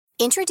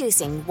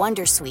Introducing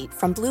Wondersuite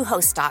from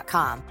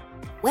Bluehost.com.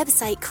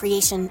 Website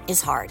creation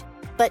is hard,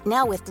 but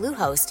now with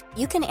Bluehost,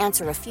 you can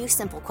answer a few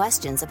simple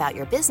questions about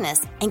your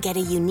business and get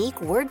a unique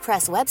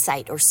WordPress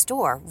website or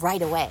store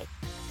right away.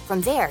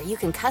 From there, you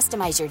can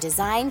customize your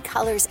design,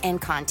 colors,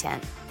 and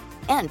content.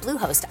 And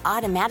Bluehost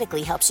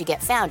automatically helps you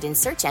get found in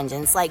search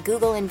engines like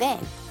Google and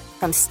Bing.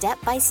 From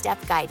step-by-step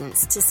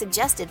guidance to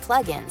suggested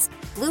plugins,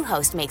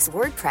 Bluehost makes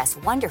WordPress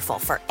wonderful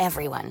for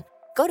everyone.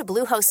 Go to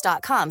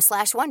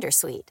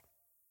bluehost.com/wondersuite.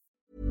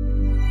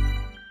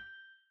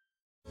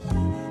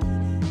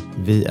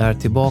 Vi är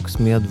tillbaks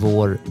med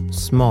vår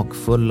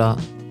smakfulla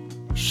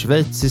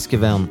schweiziske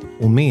vän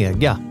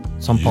Omega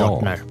som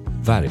partner. Ja,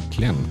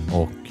 verkligen.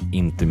 Och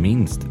inte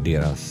minst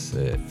deras,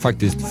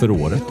 faktiskt för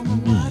året,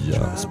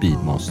 nya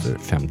Speedmaster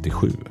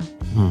 57.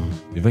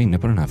 Vi var inne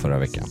på den här förra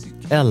veckan.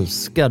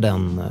 Älskar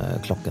den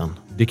klockan.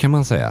 Det kan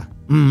man säga.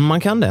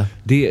 Man kan det.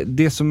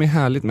 Det som är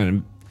härligt med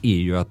den är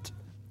ju att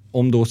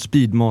om då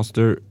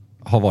Speedmaster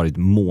har varit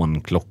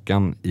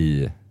månklockan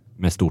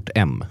med stort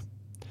M,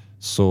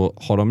 så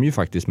har de ju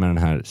faktiskt med den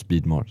här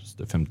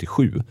Speedmaster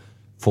 57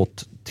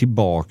 fått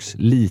tillbaks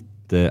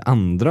lite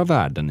andra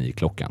värden i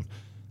klockan.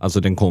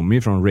 Alltså den kommer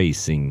ju från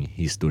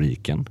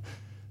racinghistoriken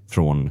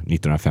från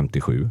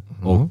 1957.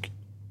 Och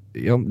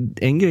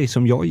en grej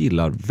som jag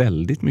gillar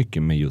väldigt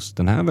mycket med just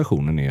den här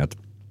versionen är att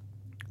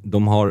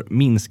de har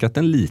minskat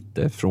den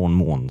lite från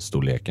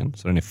månstorleken.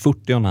 Så den är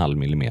 40,5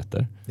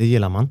 millimeter. Det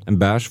gillar man. Den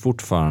bärs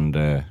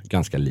fortfarande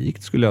ganska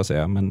likt skulle jag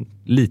säga, men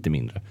lite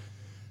mindre.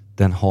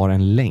 Den har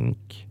en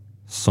länk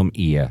som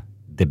är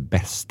det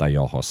bästa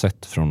jag har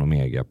sett från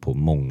Omega på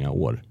många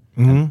år.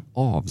 En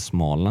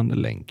avsmalande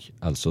länk.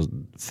 Alltså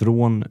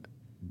från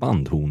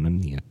bandhornen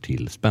ner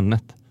till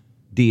spännet.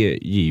 Det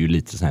ger ju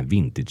lite sån här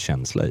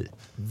vintage-känsla i.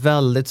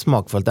 Väldigt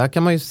smakfullt. Där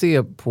kan man ju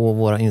se på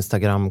våra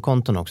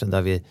Instagram-konton också,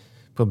 där vi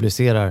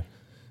publicerar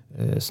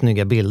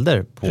snygga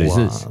bilder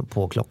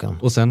på klockan.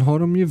 Och sen har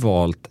de ju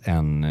valt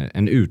en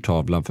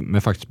urtavla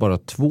med faktiskt bara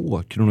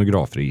 2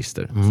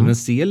 kronografregister. Så den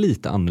ser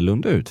lite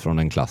annorlunda ut från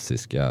den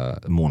klassiska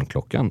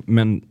månklockan.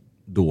 Men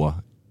då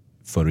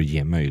för att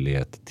ge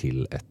möjlighet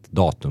till ett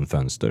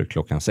datumfönster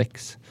klockan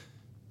 6.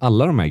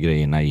 Alla de här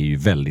grejerna är ju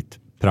väldigt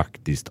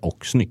praktiskt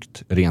och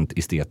snyggt. Rent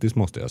estetiskt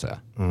måste jag säga.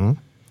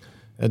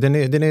 Den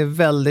är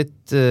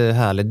väldigt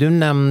härlig. Du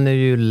nämner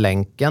ju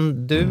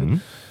länken. Du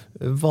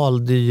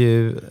valde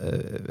ju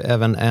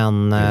även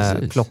en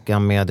klocka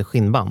med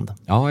skinnband.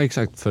 Ja,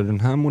 exakt. För den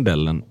här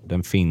modellen,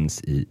 den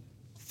finns i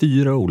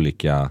 4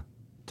 olika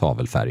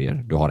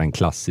tavelfärger. Du har en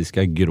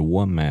klassiska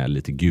grå med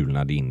lite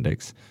gulnad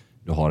index.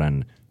 Du har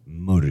en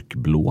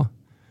mörkblå,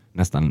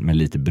 nästan med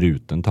lite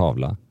bruten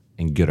tavla.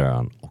 En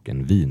grön och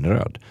en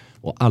vinröd.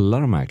 Och alla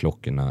de här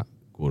klockorna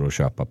går att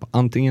köpa på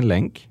antingen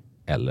länk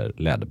eller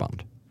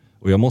läderband.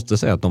 Och jag måste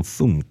säga att de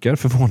funkar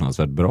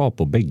förvånansvärt bra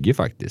på bägge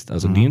faktiskt.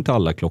 Alltså det är inte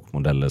alla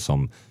klockmodeller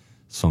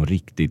som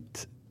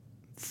riktigt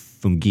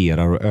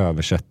fungerar att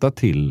översätta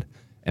till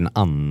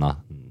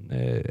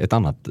ett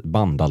annat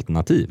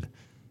bandalternativ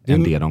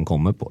än det de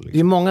kommer på. Liksom. Det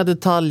är många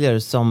detaljer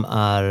som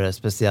är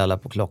speciella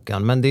på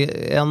klockan. Men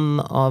det är en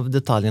av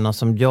detaljerna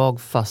som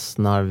jag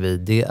fastnar vid.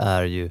 Det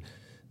är ju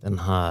den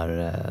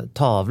här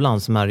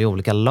tavlan som är i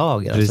olika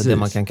lager. Alltså det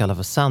man kan kalla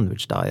för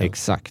sandwich dial.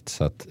 Exakt,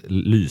 så att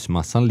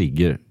lysmassan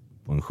ligger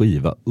på en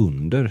skiva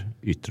under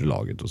yttre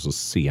lagret och så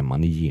ser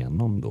man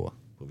igenom då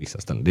på vissa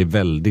ställen. Det är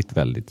väldigt,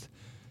 väldigt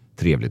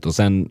trevligt. Och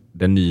sen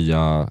det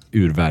nya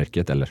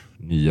urverket, eller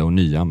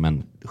nya,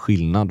 men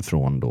skillnad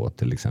från då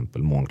till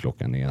exempel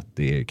månklockan är att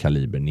det är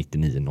kaliber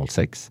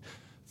 9906.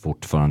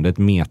 Fortfarande ett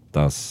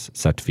Metas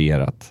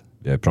certifierat.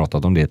 Vi har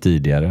pratat om det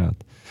tidigare,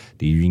 att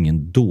det är ju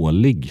ingen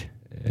dålig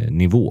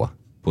nivå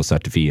på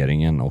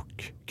certifieringen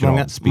och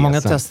kravspecen.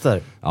 Många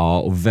tester. Ja,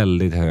 och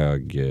väldigt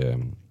hög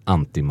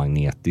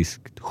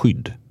antimagnetiskt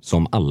skydd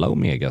som alla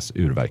Omegas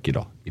urverk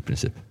idag i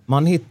princip.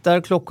 Man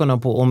hittar klockorna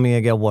på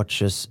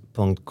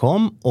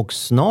omegawatches.com och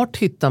snart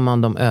hittar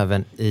man dem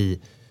även i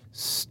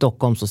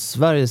Stockholms och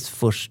Sveriges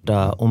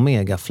första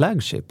Omega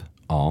flagship.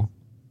 Ja,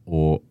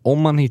 och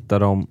om man hittar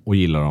dem och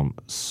gillar dem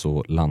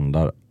så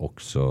landar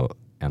också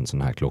en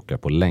sån här klocka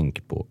på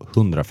länk på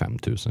 105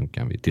 000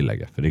 kan vi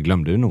tillägga. För det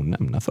glömde du nog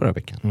nämna förra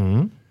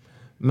veckan.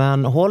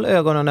 Men håll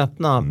ögonen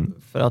öppna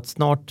för att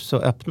snart så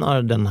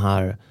öppnar den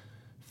här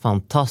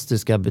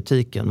fantastiska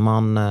butiken.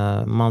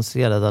 Man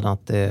ser redan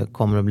att det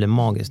kommer att bli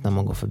magiskt när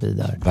man går förbi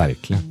där.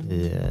 Verkligen.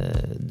 I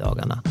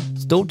dagarna.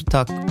 Stort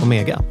tack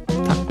Omega.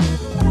 Tack.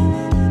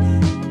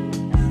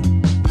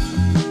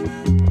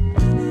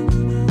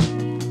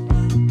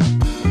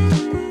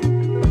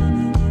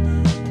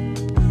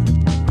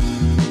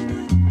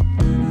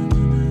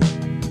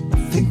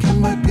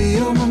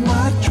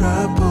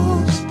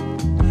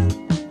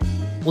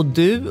 Och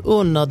du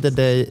unnade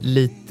dig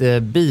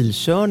lite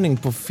bilkörning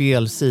på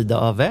fel sida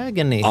av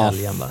vägen i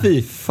helgen, va?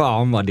 Fy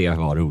fan vad det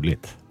var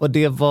roligt. Och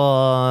det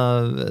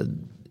var...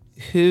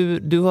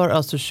 Du har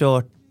alltså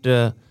kört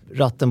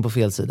ratten på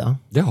fel sida?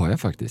 Det har jag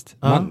faktiskt.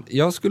 Ja.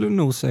 Jag skulle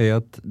nog säga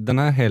att den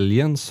här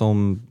helgen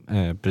som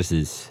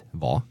precis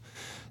var,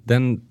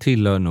 Den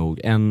tillhör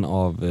nog en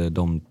av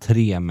de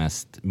 3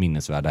 mest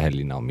minnesvärda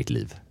helgerna av mitt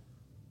liv.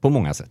 På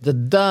många sätt.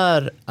 Det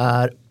där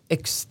är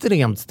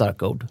extremt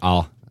starka ord.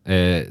 Ja,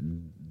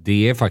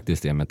 det är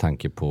faktiskt det med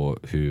tanke på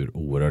hur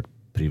oerhört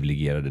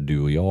privilegierade du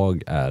och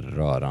jag är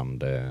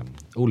rörande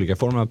olika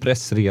former av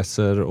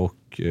pressresor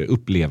och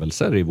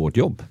upplevelser i vårt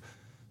jobb.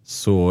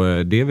 Så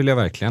det vill jag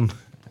verkligen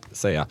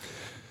säga.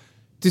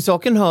 Till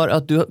saken hör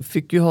att du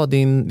fick ju ha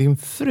din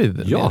fru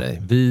med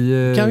dig.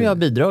 Vi kan vi ha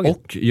bidragit.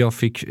 Och jag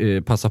fick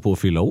passa på att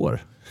fylla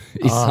år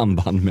i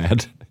samband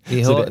med.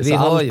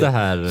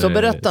 Så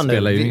berätta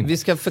nu, vi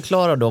ska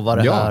förklara då vad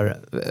det här...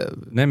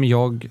 Nej, men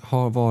jag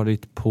har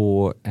varit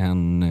på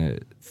en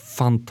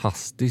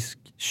fantastisk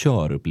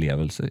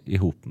körupplevelse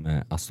ihop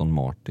med Aston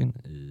Martin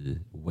i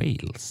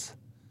Wales.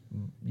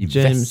 I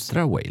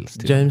västra Wales.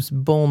 James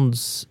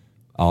Bonds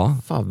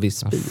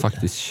favvisbil. Jag har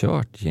faktiskt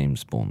kört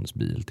James Bonds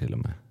bil till och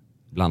med.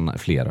 Bland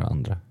flera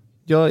andra.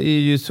 Jag är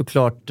ju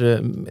såklart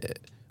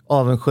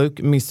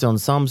avundsjuk,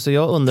 missunnsam, så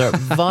jag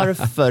undrar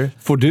varför...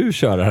 Får du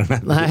köra den?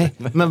 Nej,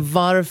 men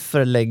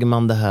varför lägger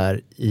man det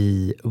här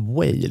i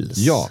Wales?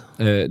 Ja,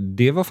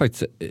 det var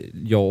faktiskt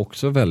jag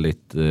också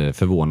väldigt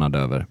förvånad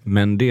över.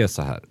 Men det är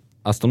så här.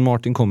 Aston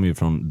Martin kommer ju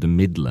från The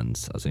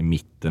Midlands, alltså i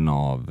mitten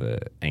av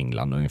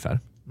England ungefär.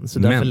 Så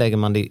därför lägger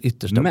man det i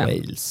yttersta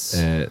Wales.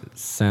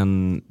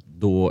 Sen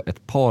då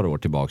ett par år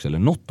tillbaks, eller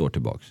något år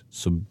tillbaks,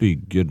 så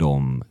bygger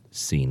de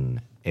sin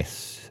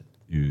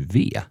SUV,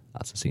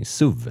 alltså sin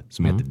SUV,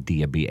 som heter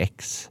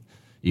DBX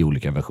i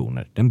olika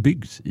versioner. Den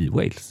byggs i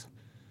Wales.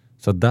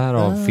 Så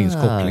därav finns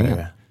kopplingen.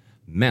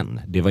 Men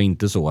det var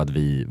inte så att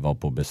vi var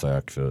på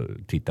besök för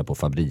att titta på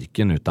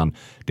fabriken, utan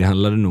det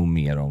handlade nog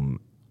mer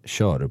om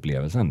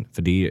körupplevelsen.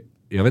 För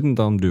jag vet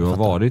inte om du har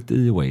varit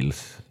i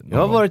Wales. Jag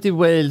har varit i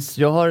Wales.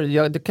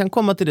 Det kan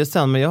komma till det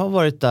sen, men jag har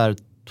varit där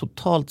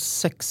totalt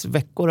 6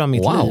 veckor av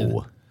mitt liv.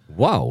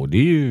 Wow, det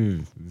är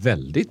ju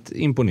väldigt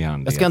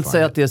imponerande. Jag ska inte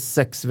säga att det är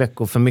 6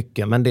 veckor för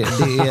mycket, men det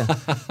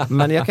är,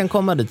 men jag kan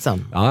komma dit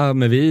sen. Ja,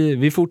 men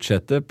vi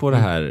fortsätter på det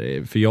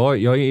här. För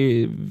jag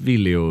är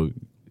villig att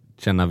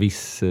känna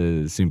viss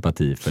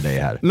sympati för dig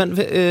här. Men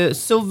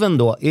SUVen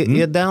då,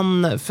 är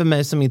den, för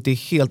mig som inte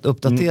är helt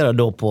uppdaterad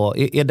då på,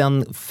 är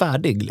den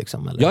färdig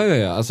liksom? Eller?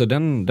 Ja, alltså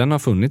den har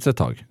funnits ett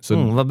tag. Så,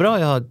 vad bra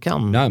jag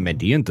kan. Ja, men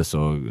det är inte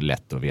så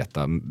lätt att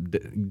veta.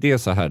 Det är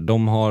så här,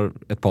 de har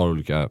ett par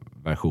olika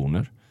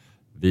versioner.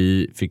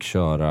 Vi fick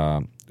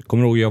köra,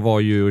 kommer du ihåg, jag var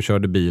ju och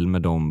körde bil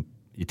med dem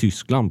i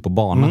Tyskland på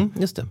banan.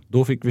 Just det.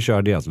 Då fick vi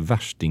köra deras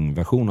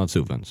värstingversion av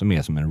SUVen, som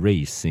är som en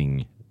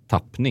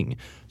racing-tappning,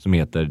 som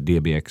heter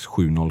DBX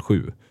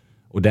 707.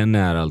 Och den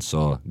är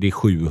alltså, det är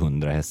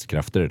 700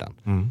 hästkrafter i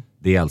den.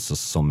 Det är alltså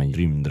som en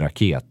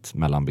rymdraket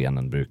mellan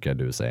benen, brukar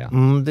du säga.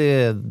 Det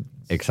är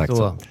exakt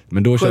så.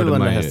 Men då körde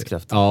man ju,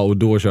 hästkrafter. och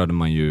då körde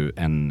man ju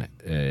en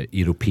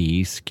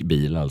europeisk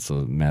bil, alltså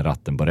med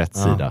ratten på rätt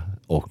sida.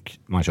 Och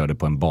man körde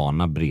på en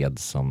bana bred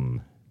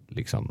som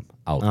liksom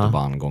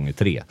autobahn gånger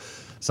 3.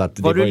 Så att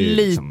var det du ju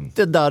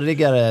lite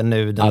darrigare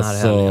nu den här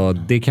helgen?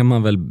 Alltså, det kan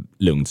man väl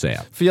lugnt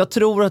säga. För jag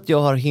tror att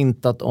jag har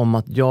hintat om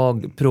att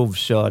jag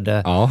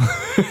provkörde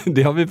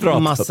det har vi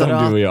pratat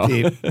Maserati om, du och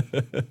jag.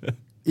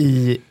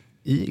 i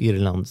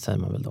Irland, säger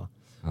man väl då.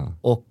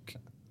 Och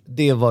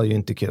det var ju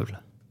inte kul.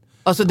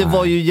 Alltså det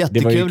var ju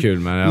jättekul. Det var ju kul,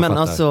 men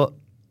alltså,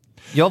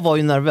 jag var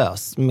ju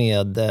nervös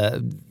med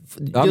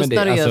just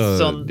när det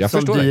är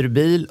sån dyr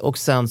bil, och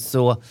sen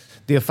så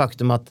det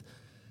faktum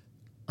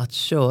att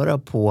köra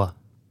på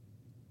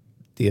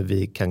det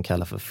vi kan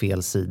kalla för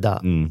fel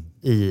sida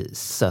i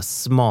så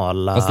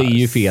smala... Fast det är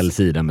ju fel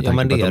sida med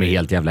tanke på att de är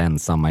helt jävla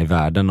ensamma i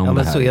världen om det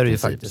här. Men så är det ju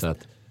faktiskt.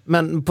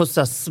 Men på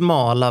så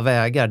smala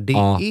vägar, det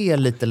är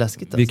lite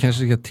läskigt. Alltså. Vi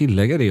kanske ska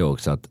tillägga det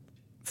också, att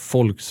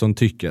folk som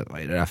tycker,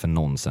 vad är det där för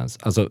nonsens?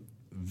 Alltså,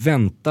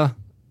 vänta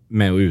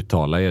med att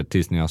uttala er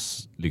tills ni har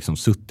liksom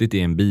suttit i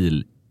en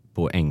bil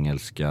på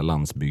engelska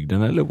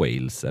landsbygden eller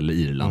Wales eller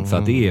Irland. För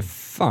att det är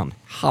fan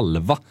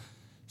halva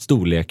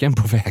storleken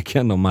på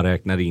vägen om man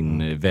räknar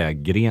in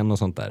väggren och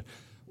sånt där.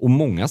 Och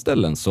många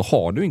ställen så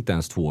har du inte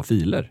ens 2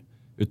 filer.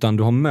 Utan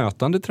du har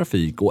mötande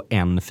trafik och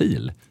en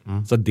fil.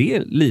 Så det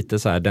är lite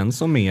så här, den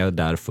som är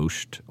där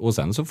först. Och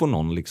sen så får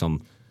någon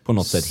liksom på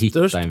något sätt hitta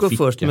störst en går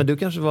ficka. Först, men du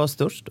kanske var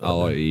störst då?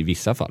 Ja, i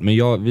vissa fall.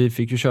 Men vi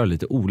fick ju köra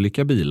lite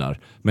olika bilar.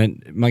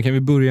 Men man kan ju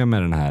börja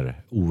med den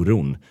här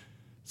oron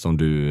som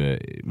du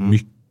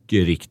mycket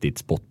riktigt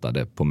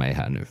spottade på mig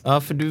här nu.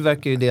 Ja, för du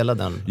verkar ju dela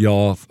den.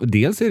 Ja,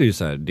 dels är det ju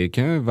så här, det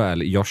kan ju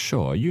väl, jag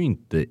kör ju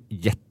inte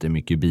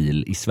jättemycket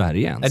bil i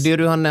Sverige ens. Det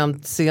du har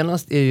nämnt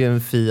senast är ju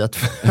en Fiat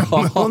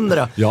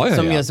 500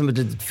 som är som ett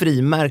litet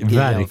frimärke.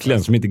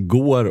 Verkligen, som inte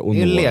går att nå. Det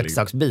är en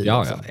leksaksbil.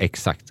 Ja,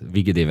 exakt.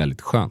 Vilket är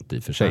väldigt skönt i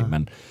och för sig.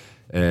 Men,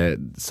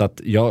 så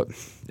att jag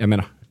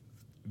menar,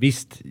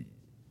 visst,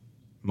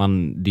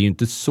 det är ju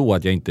inte så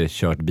att jag inte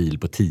kört bil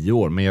på 10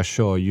 år, men jag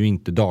kör ju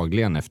inte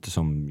dagligen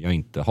eftersom jag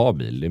inte har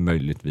bil. Det är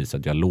möjligtvis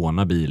att jag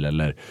lånar bil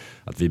eller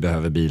att vi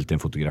behöver bil till en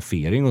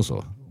fotografering och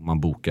så. Om man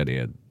bokar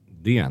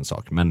det är en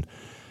sak. Men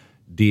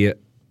det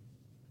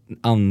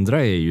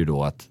andra är ju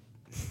då att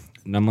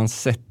när man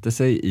sätter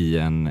sig i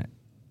en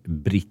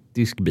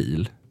brittisk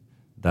bil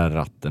där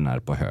ratten är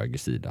på höger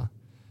sida.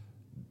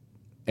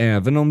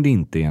 Även om det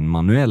inte är en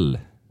manuell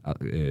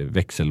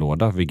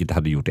växellåda, vilket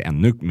hade gjort det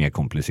ännu mer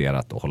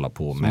komplicerat att hålla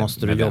på med. Så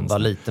måste du jobba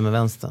lite med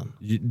vänstern.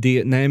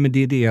 Nej, men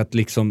det är det att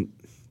liksom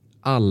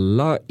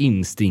alla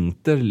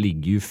instinkter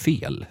ligger ju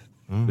fel.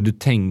 För du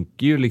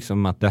tänker ju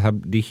liksom att det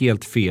är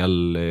helt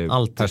fel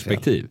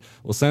perspektiv. Fel.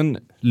 Och sen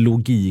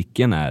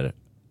logiken är,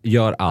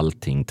 gör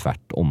allting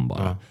tvärtom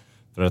bara. Ja.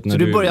 För att när så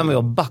du börjar med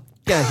att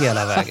backa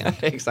hela vägen?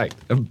 Exakt,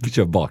 jag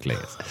kör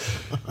baklänges.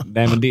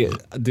 Nej, men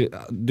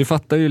du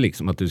fattar ju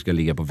liksom att du ska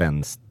ligga på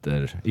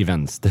i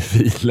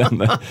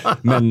vänsterfilen.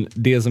 Men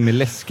det som är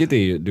läskigt är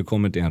ju, du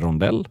kommer till en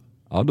rondell.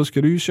 Ja, då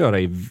ska du ju köra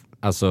i...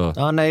 Alltså,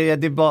 ja, nej,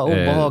 det är bara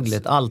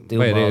obehagligt. Allt är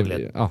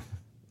obehagligt.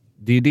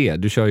 Det är det.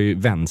 Du kör ju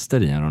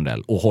vänster i en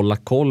rondell. Och hålla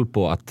koll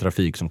på att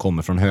trafik som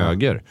kommer från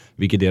höger,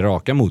 vilket är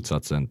raka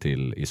motsatsen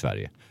till i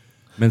Sverige.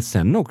 Men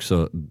sen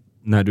också,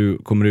 när du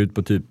kommer ut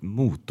på typ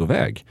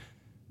motorväg,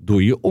 då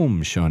är ju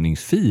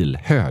omkörningsfil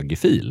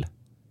högerfil.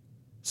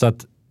 Så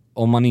att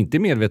om man inte är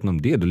medveten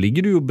om det, då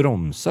ligger du och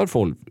bromsar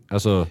folk.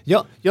 Alltså...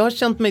 Ja, jag har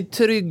känt mig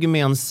trygg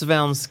med en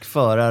svensk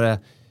förare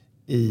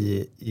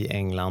i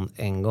England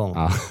en gång.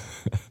 Ja.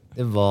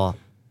 Det var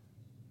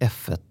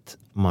F1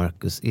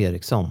 Marcus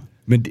Eriksson.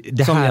 Men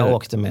det som här, jag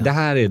åkte med. Det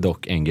här är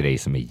dock en grej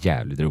som är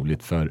jävligt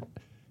roligt, för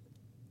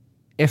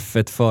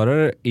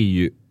F1-förare är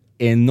ju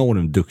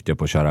enormt duktiga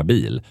på att köra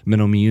bil, men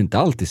de är ju inte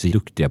alltid så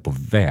duktiga på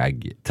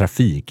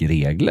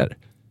trafikregler.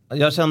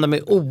 Jag kände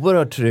mig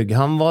oerhört trygg.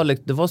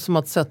 Det var som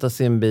att sätta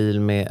sig i en bil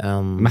med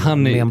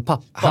en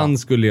pappa. Han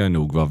skulle jag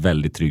nog vara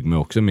väldigt trygg med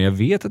också, men jag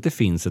vet att det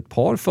finns ett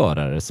par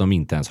förare som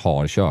inte ens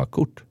har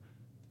körkort.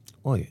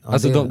 Oj, ja,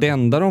 alltså det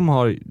enda de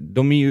har,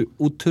 de är ju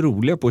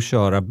otroliga på att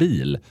köra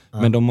bil,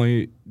 men de har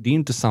ju, det är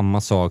inte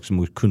samma sak som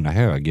att kunna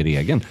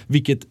högerregeln,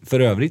 vilket för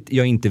övrigt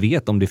jag inte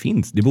vet om det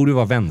finns. Det borde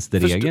vara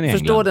vänsterregeln i England.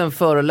 Förstår den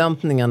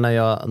förolämpningen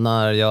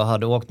när jag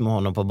hade åkt med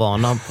honom på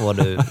banan på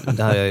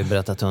det har jag ju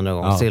berättat 100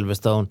 gånger,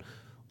 Silverstone,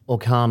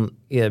 och han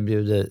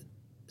erbjuder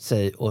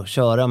sig att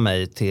köra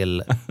mig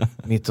till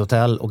mitt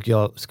hotell och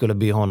jag skulle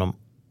be honom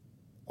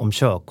om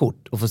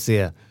körkort och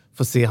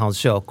få se hans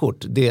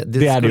körkort.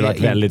 Det hade ju varit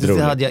väldigt roligt.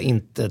 Det hade jag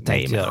inte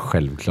tänkt göra.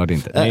 Självklart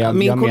inte.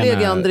 Min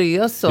kollega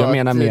Andreas sa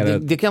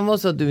att det kan vara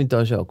så att du inte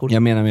har körkort.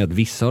 Jag menar med att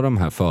vissa av de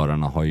här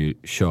förarna har ju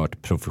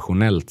kört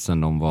professionellt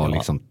sedan de var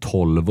liksom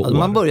 12 år. Alltså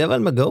man börjar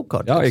väl med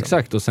go-kart. Ja, liksom.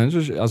 Exakt. Och sen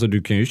så, alltså,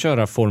 du kan ju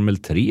köra Formel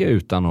 3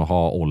 utan att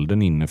ha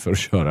åldern inne för att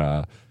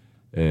köra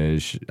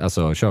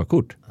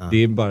körkort. Det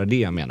är bara det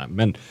jag menar.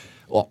 Men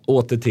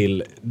åter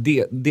till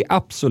det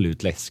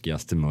absolut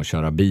läskigaste med att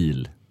köra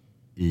bil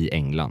i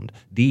England.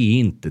 Det är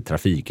inte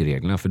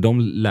trafikreglerna, för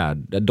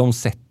de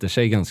sätter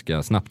sig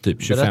ganska snabbt,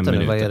 typ 25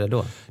 minuter. Vad är det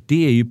då?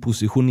 Det är ju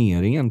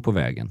positioneringen på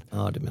vägen.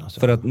 Ja, det menar så.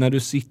 För att när du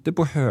sitter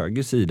på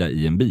höger sida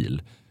i en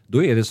bil,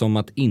 då är det som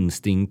att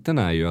instinkten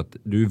är ju att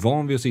du är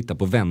van vid att sitta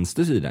på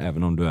vänster sida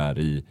även om du är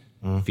i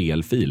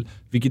fel fil.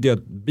 Vilket är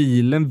att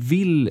bilen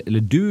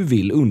du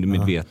vill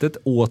undermedvetet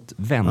åt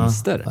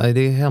vänster. Ja,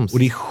 det är hemskt. Och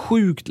det är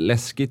sjukt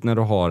läskigt när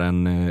du har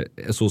en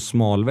så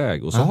smal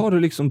väg. Och så har du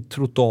liksom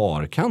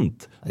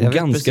trottoarkant. Och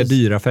ganska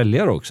dyra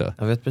fälgar också.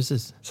 Jag vet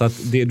precis. Så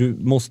att det du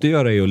måste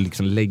göra är att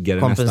liksom lägga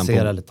det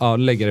nästan på,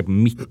 lägga det på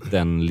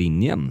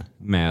mittenlinjen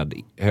med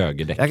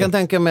högerdäcket. Jag kan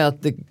tänka mig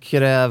att det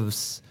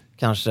krävs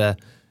kanske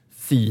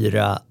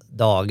 4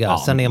 dagar.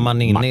 Ja, sen är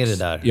man inne i det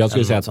där. Jag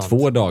skulle säga att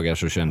 2 dagar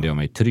så kände jag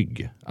mig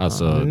trygg.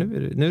 Alltså,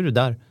 nu är du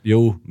där.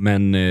 Jo,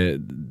 men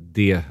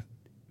det är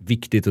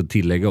viktigt att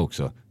tillägga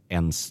också.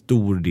 En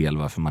stor del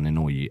varför man är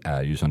nojig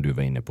är ju, som du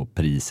var inne på,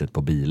 priset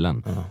på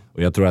bilen.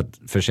 Och jag tror att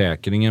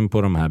försäkringen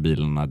på de här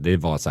bilarna, det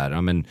var så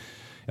här,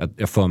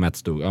 jag för mig att det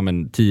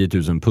stod, 10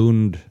 000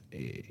 pund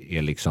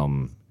är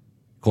liksom,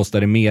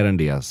 kostar det mer än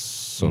det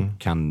så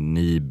kan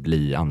ni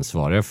bli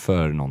ansvariga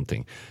för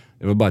någonting.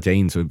 Det var bara att jag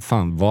insåg,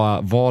 fan,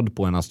 vad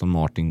på en Aston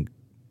Martin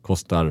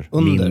kostar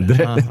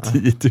mindre än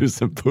 10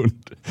 000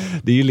 pund.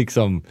 Det är ju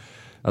liksom,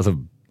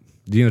 alltså,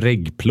 det är ju en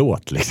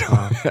reggplåt liksom.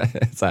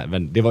 Så här,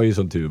 men det var ju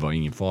som tur var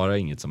ingen fara,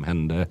 inget som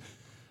hände.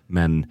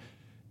 Men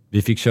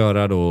vi fick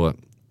köra då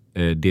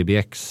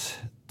DBX,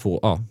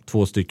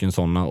 2 stycken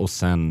sådana, och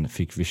sen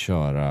fick vi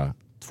köra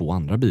 2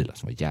 andra bilar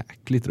som var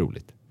jäkligt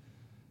roligt.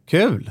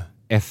 Kul!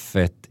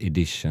 F1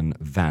 Edition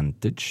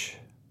Vantage.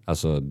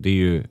 Alltså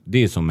det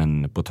är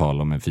som på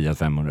tal om en Fiat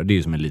 500, det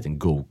är som en liten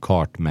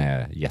go-kart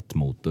med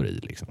jetmotor i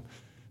liksom.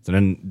 Så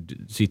den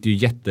sitter ju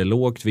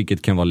jättelågt,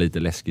 vilket kan vara lite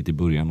läskigt i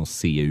början att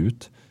se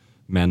ut.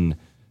 Men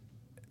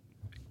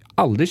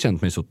aldrig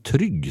känt mig så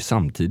trygg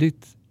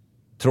samtidigt,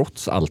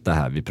 trots allt det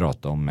här vi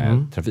pratar om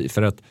med trafik.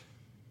 För att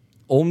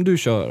om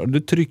du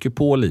trycker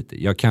på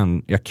lite,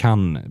 jag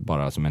kan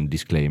bara som en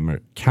disclaimer,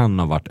 kan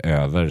ha varit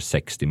över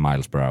 60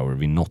 miles per hour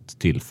vid något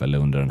tillfälle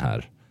under den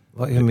här.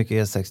 Hur mycket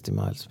är 60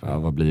 miles per hour? Ja,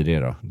 vad blir det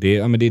då? Det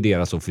är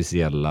deras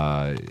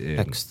officiella...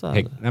 högsta?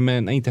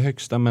 Nej, inte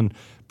högsta, men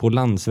på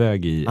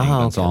landsväg i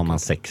England så har man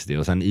 60.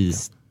 Och sen i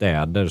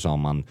städer så har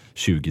man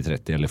 20,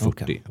 30 eller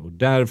 40. Och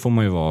där får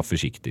man ju vara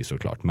försiktig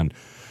såklart. Men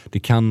det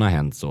kan ha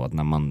hänt så att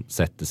när man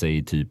sätter sig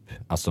i typ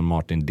Aston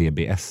Martin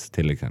DBS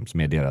till exempel, som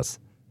är deras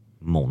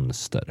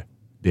monster,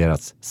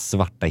 deras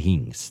svarta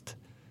hingst,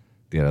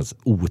 deras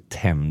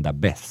otämjda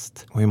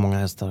bäst. Och hur många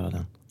hästar har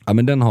den? Ja,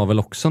 men den har väl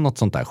också något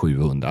sånt där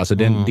 700. Alltså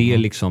det är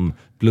liksom,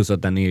 plus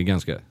att den är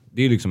ganska,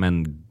 det är liksom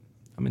en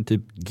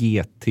typ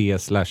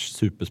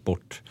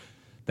GT/supersport.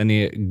 Den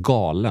är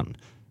galen.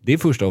 Det är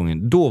första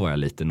gången, då var jag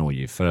lite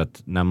nojig, för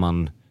att när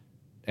man,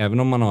 även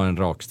om man har en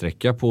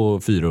raksträcka på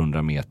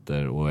 400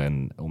 meter och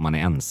man är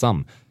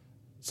ensam,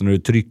 så när du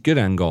trycker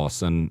den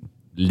gasen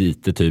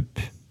lite typ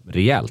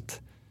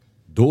rejält,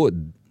 då,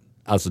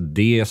 alltså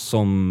det är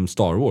som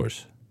Star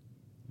Wars.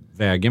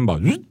 Vägen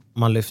bara...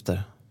 Man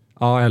lyfter.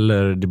 Ja,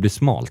 eller det blir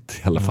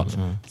smalt i alla fall.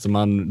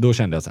 Så då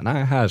kände jag så här,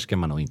 nej, här ska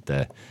man nog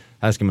inte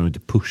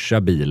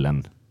pusha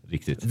bilen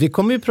riktigt. Vi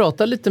kommer ju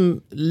prata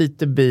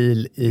lite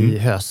bil i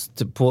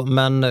höst,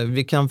 men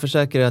vi kan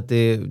försäkra att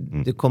det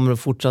kommer att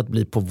fortsatt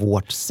bli på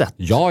vårt sätt.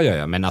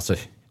 Ja, men alltså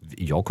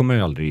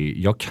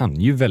jag kan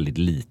ju väldigt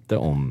lite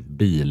om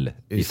bil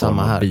i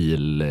samma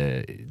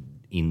här.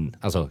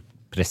 Alltså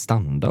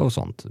prestanda och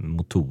sånt,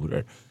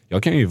 motorer.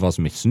 Jag kan ju vad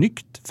som är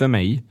snyggt för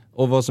mig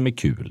och vad som är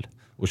kul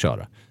att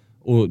köra.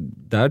 Och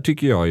där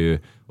tycker jag ju,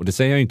 och det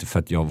säger jag inte för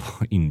att jag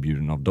var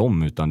inbjuden av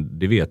dem, utan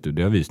det vet du,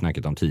 det har vi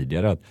snackat om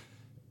tidigare, att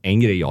en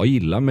grej jag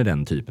gillar med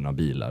den typen av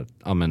bilar,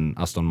 ja men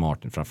Aston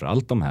Martin,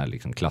 framförallt de här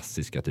liksom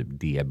klassiska typ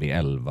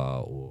DB11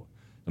 och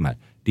de här,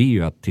 det är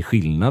ju att till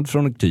skillnad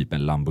från typ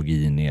en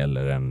Lamborghini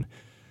eller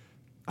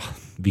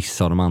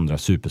vissa av de andra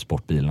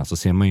supersportbilarna, så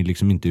ser man ju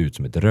liksom inte ut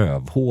som ett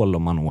rövhål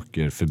om man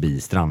åker förbi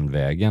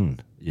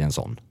Strandvägen i en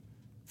sån.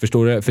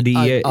 Förstår du? För det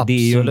är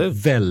ju en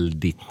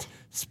väldigt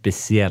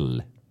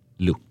speciell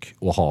look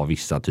att ha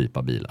vissa typer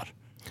av bilar.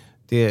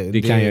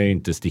 Det kan jag ju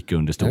inte sticka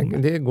under stol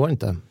med. Det går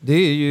inte. Det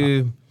är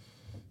ju...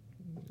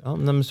 Ja,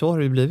 men så har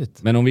det ju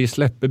blivit. Men om vi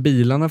släpper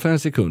bilarna för en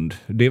sekund.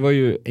 Det var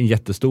ju en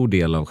jättestor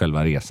del av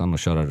själva resan att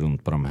köra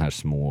runt på de här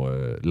små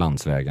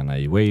landsvägarna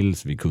i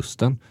Wales vid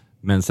kusten.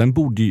 Men sen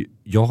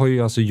jag har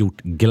ju alltså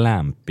gjort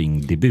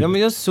glamping-debut. Ja,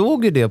 men jag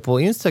såg ju det på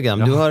Instagram.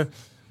 Ja. Du har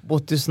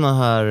bott i såna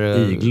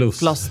här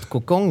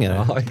plastkokonger.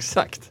 Ja,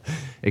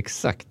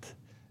 exakt.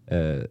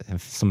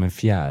 Som en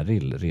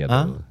fjäril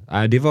redan.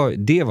 Ja.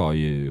 Det var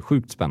ju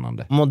sjukt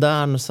spännande.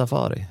 Modern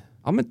safari.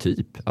 Ja, men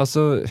typ.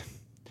 Alltså,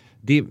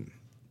 det är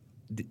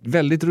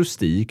väldigt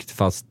rustikt,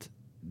 fast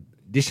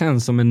det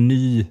känns som en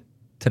ny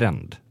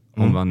trend.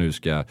 Om man nu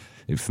ska,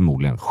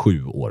 förmodligen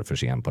 7 år för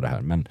sent på det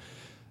här. Men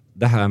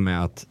det här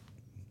med att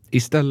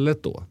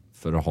istället då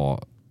för att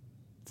ha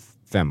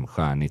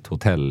 5-stjärnigt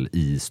hotell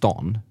i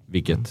stan,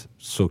 vilket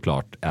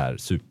såklart är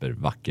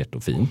supervackert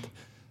och fint,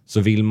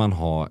 så vill man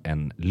ha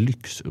en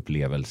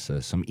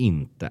lyxupplevelse som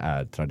inte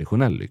är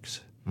traditionell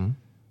lyx.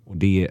 Och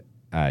det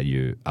är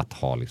ju att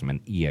ha liksom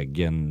en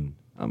egen,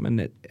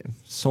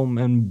 som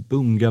en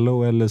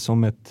bungalow eller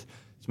som ett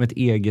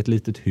eget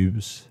litet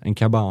hus, en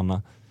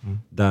cabana,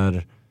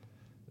 där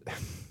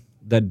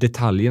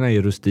detaljerna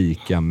är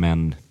rustika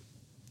men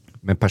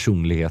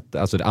personlighet,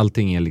 alltså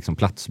allting är liksom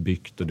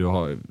platsbyggt, och du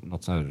har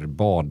något sånt här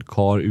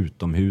badkar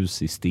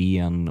utomhus i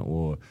sten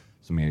och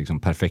som är liksom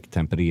perfekt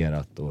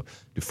tempererat, och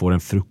du får en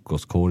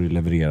frukostkorg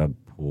levererad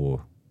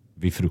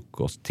vid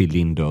frukost till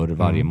din dörr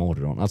varje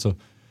morgon. Alltså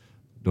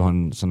du har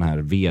en sån här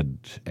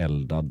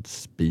vedeldad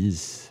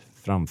spis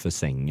framför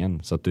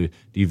sängen, så att det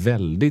är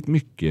väldigt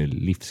mycket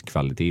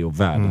livskvalitet och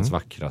världens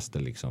vackraste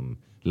liksom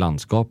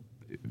landskap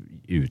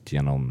ut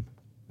genom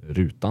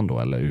rutan då,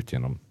 eller ut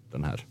genom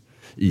den här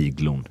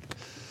iglon.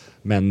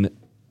 Men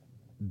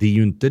det är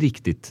ju inte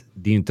riktigt,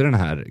 det är inte den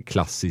här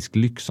klassisk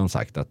lyx som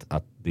sagt,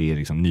 att det är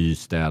liksom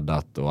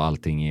nystädat och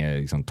allting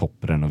är liksom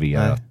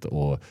topprenoverat. Nej.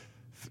 Och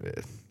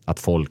att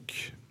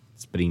folk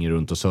springer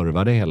runt och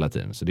servar det hela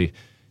tiden. Så det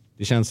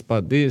känns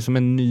bara, det är som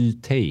en ny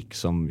take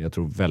som jag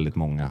tror väldigt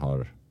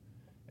många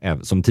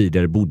som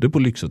tidigare bodde på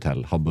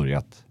lyxhotell har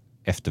börjat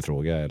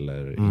efterfråga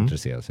eller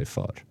intressera sig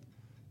för.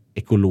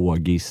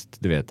 Ekologiskt,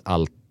 du vet,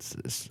 allt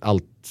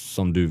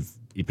som du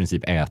i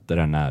princip äter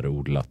är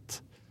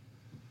närodlat.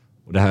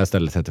 Och det här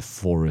stället heter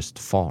Forest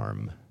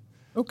Farm.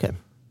 Okej.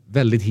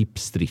 Väldigt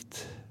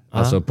hipstrigt.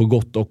 Alltså på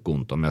gott och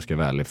ont, om jag ska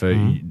vara ärlig.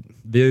 För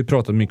vi har ju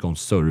pratat mycket om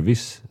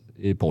service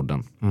i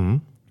podden.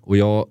 Och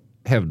jag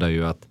hävdar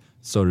ju att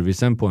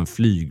servicen på en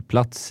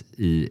flygplats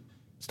i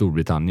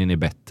Storbritannien är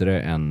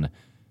bättre än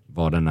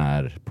vad den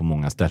är på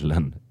många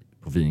ställen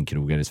på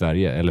vinkrogar i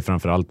Sverige. Eller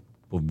framförallt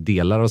på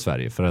delar av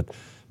Sverige. För att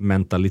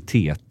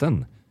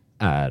mentaliteten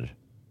är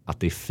att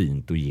det är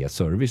fint att ge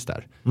service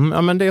där.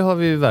 Ja, men det har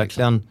vi ju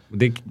verkligen.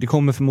 Det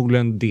kommer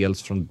förmodligen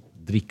dels från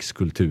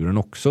drickskulturen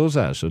också.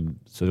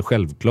 Så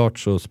självklart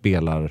så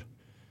spelar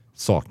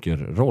saker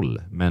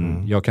roll.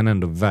 Men jag kan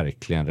ändå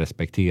verkligen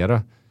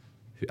respektera.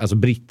 Alltså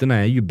britterna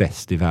är ju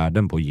bäst i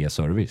världen på att ge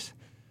service.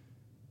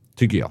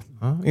 Tycker jag.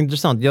 Ja,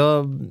 intressant.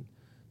 Jag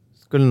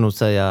skulle nog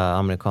säga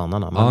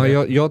amerikanerna.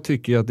 Men jag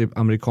tycker att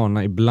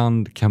amerikanerna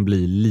ibland kan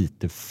bli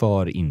lite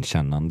för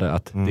inkännande.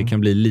 Att det kan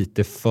bli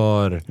lite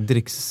för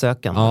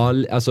dricksökande. Ja,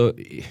 alltså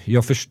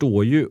jag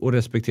förstår ju och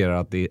respekterar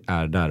att det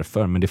är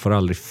därför. Men det får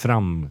aldrig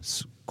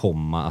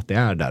komma att det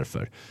är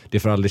därför. Det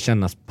får aldrig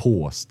kännas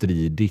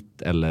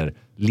påstridigt eller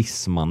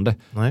lismande.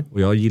 Nej.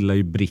 Och jag gillar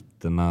ju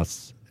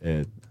britternas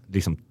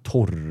liksom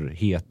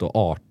torrhet och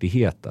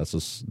artighet. Alltså,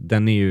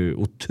 den är ju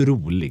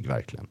otrolig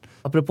verkligen.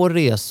 Apropå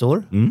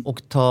resor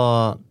och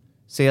ta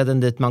seden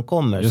dit man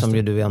kommer, som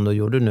ju du ändå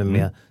gjorde nu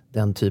med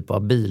den typ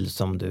av bil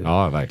som du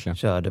verkligen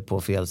körde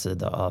på fel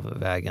sida av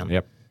vägen.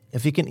 Yep.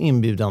 Jag fick en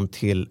inbjudan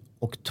till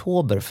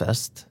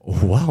Oktoberfest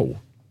Wow!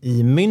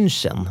 i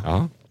München.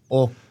 Ja.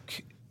 Och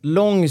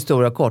lång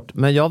historia kort,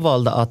 men jag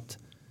valde att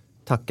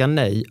tacka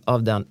nej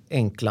av den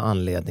enkla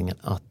anledningen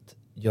att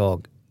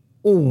jag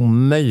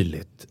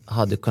omöjligt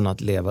hade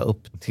kunnat leva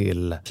upp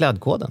till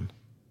klädkoden.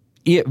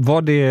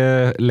 Var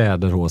det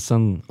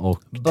läderhosen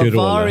och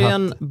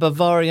tyrolerhatt?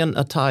 Bavarian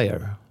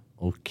attire.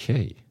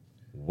 Okej.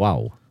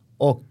 Wow.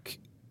 Och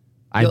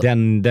Nej,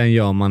 den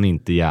gör man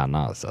inte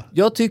gärna alltså.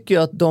 jag tycker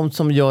att de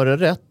som gör det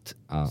rätt,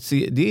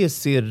 det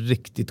ser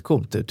riktigt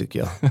coolt ut tycker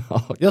jag.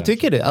 Jag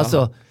tycker det.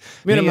 Alltså,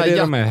 med de här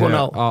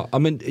jackorna.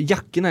 Men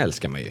jackorna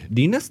älskar man ju.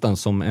 Det är nästan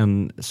som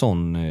en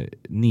sån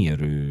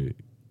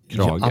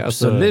Neru-krage. Ja, absolut,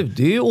 alltså,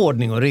 det är ju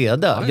ordning och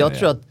reda. Jag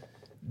tror att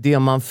det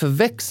man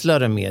förväxlar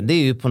det med, det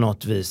är ju på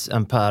något vis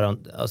en päron,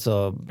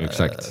 alltså...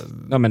 Exakt.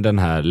 Men den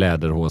här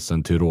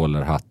läderhosen,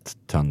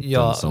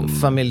 tyrolerhatt-tönten som...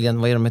 familjen,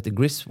 vad är de heter?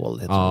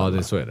 Griswold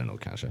heter så är det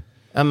nog kanske.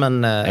 Ja,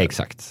 men...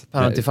 exakt.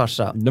 Päron till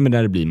farsa. Men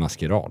när det blir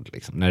maskerad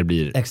liksom. När det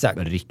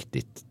blir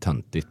riktigt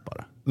töntigt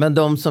bara. Men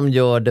de som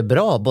gör det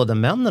bra, både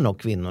männen och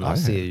kvinnorna,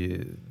 ser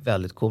ju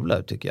väldigt coola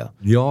ut tycker jag.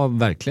 Ja,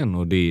 verkligen.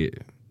 Och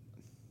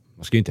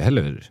man ska ju inte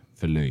heller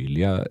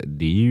förlöjliga.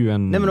 Det är ju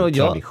en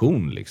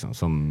tradition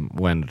liksom,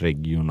 och en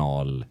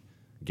regional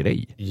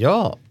grej.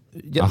 Ja,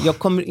 jag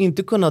kommer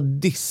inte kunna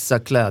dissa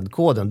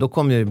klädkoden. Då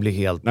kommer jag ju bli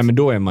helt... Nej, men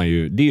då är man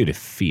ju... Det är ju det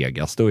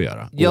fegaste att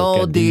göra. Ja,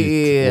 åka det dit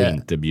är... och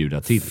inte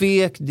bjuda till.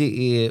 Fek,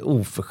 det är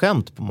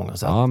oförskämt på många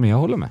sätt. Ja, men jag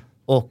håller med.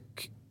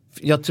 Och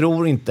jag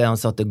tror inte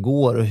ens att det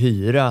går att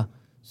hyra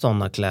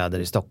sådana kläder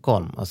i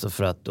Stockholm. Alltså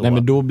för att då... Nej,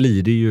 men då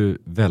blir det ju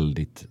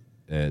väldigt...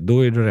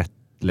 Då är det rätt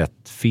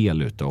lätt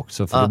fel ute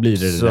också. För då blir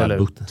det den där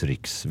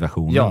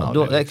Buttricks-versionen av det.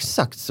 Liksom.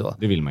 Exakt så.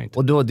 Det vill man inte.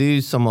 Och då, det är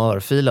ju som att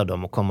örfila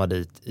dem och komma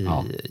dit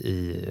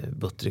i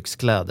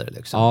Buttricks-kläder.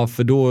 Liksom. Ja,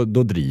 för då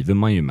driver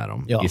man ju med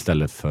dem.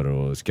 Istället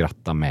för att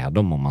skratta med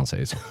dem, om man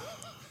säger så.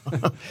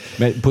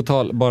 Men på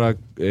tal, bara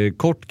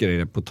kort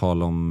grej, på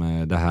tal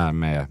om det här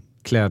med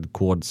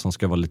klädkod som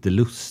ska vara lite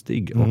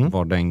lustig och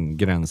var den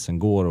gränsen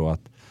går. Och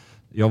att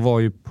jag var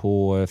ju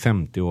på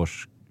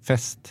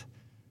 50-årsfest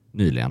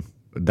nyligen.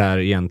 Där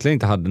egentligen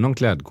inte hade någon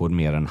klädkod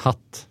mer än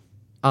hatt.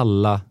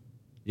 Alla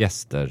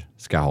gäster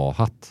ska ha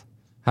hatt.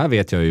 Här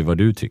vet jag ju vad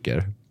du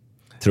tycker,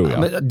 tror jag.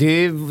 Men det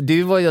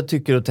är vad jag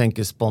tycker och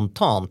tänker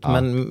spontant.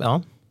 Men,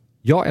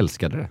 Jag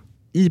älskade det.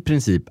 I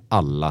princip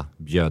alla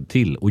bjöd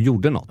till och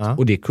gjorde något.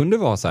 Och det kunde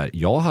vara så här,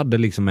 jag hade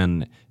liksom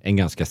en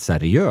ganska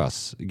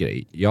seriös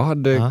grej. Jag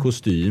hade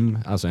kostym,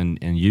 alltså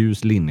en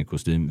ljus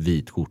linnekostym,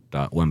 vit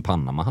skjorta och en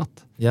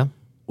Panama-hatt. Ja.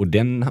 Och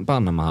den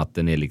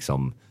Panama-hatten är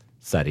liksom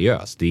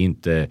seriös. Det är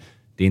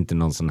inte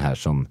någon sån här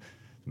som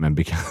en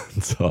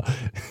bekant sa,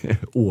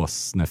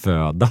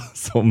 åsneföda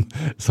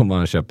som man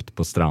har köpt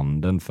på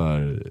stranden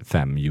för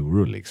 5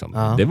 euro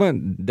liksom.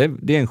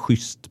 Det är en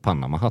schysst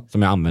Panama-hatt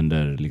som jag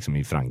använder liksom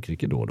i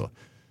Frankrike då och då.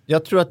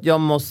 Jag tror att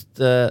jag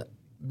måste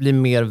bli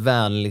mer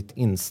vänligt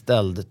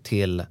inställd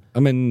till... Ja,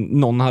 men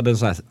någon hade en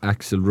sån här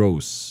Axl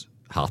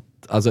Rose-hatt.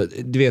 Alltså,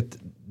 du vet...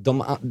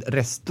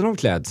 resten av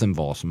klädseln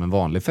var som en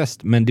vanlig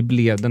fest, men det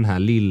blev den här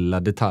lilla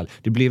detalj.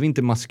 Det blev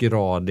inte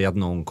maskerad i att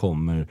någon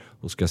kommer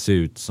och ska se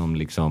ut som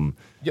liksom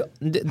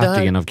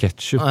hertigen av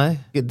ketchup. Nej,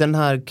 den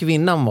här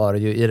kvinnan var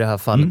ju i det här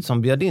fallet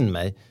som bjöd in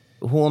mig.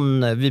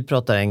 Vi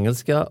pratar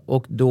engelska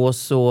och då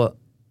så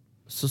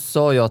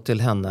sa jag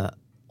till henne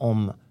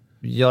om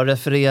jag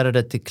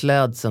refererade till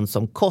klädseln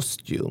som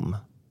costume.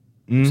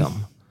 Liksom.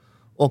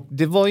 Och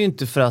det var ju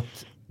inte för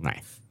att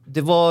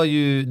det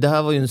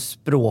här var ju en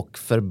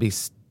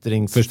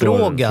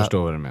språkförbistringsfråga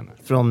förstår vad du menar.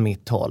 Från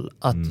mitt håll.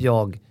 Att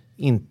jag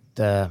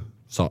inte...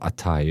 Så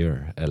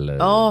attire eller...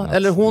 Ja,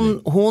 eller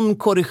hon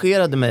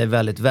korrigerade mig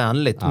väldigt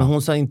vänligt. Men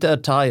hon sa inte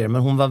attire,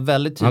 men hon var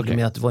väldigt tydlig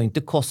med att det var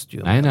inte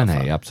costume.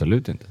 Nej,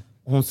 absolut inte.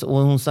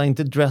 Hon sa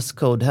inte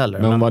dresscode heller.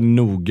 Men hon var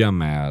noga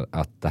med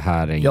att det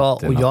här är inte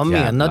något och jag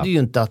menade jävla... ju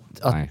inte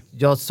att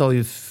jag sa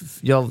ju...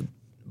 Jag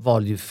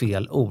valde ju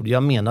fel ord.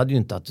 Jag menade ju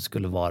inte att det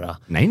skulle vara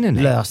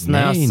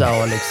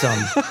lösnäsa och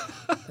liksom...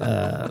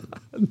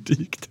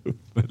 Dykt upp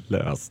med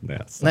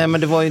lösnäsa. Nej,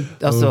 men det var ju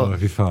alltså...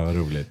 Fy fan vad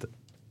roligt.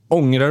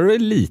 Ångrar du dig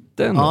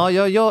lite ändå?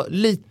 Ja,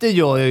 lite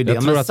gör jag ju det.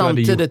 Jag tror att du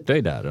hade gjort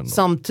dig där ändå.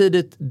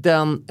 Samtidigt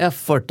den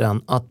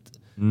efforten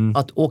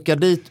att åka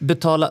dit,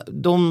 betala...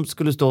 De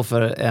skulle stå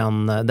för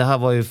det här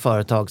var ju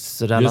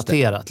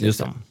företagsrelaterat. Just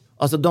det. Liksom.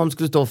 Alltså de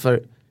skulle stå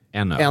för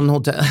en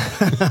hotell...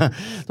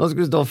 de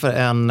skulle stå för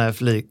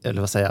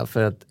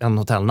en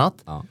hotellnatt.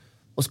 Ja.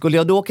 Och skulle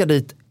jag då åka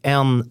dit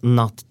en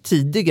natt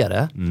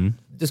tidigare,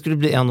 det skulle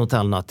bli en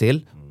hotellnatt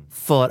till,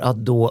 för att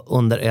då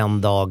under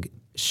en dag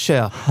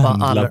köpa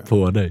handla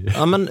på dig.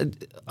 Ja, men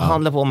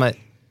handla på mig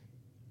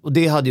Och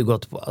det hade ju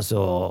gått på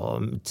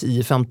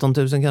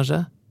 10-15 000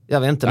 kanske.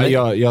 Jag vet inte. Men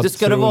jag det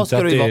ska det vara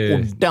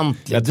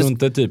ordentligt. Jag tror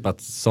inte typ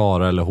att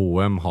Zara eller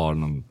H&M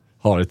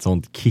har ett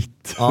sånt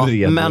kit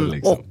redo. Men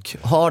liksom. Och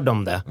har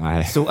de det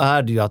så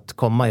är det ju att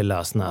komma i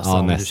lösnäsa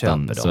om du köper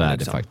dem. Så är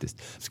det faktiskt.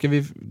 Ska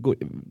vi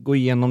gå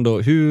igenom då,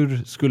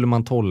 hur skulle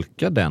man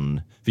tolka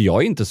den? För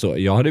jag är inte så,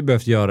 jag hade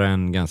behövt göra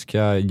en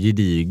ganska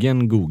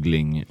gedigen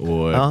googling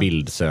och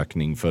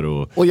bildsökning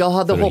för att Och jag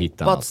hade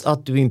hitta hoppats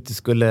att du inte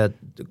skulle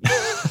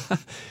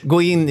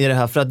gå in i det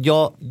här, för att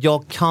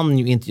jag kan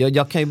ju inte,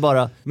 jag kan ju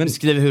bara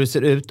beskriva hur det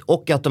ser ut,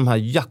 och att de här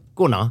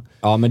jackorna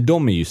men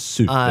de är ju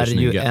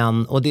supersnygga. Är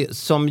ju och det,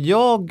 som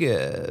jag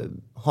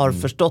har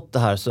förstått det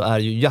här, så är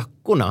ju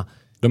jackorna,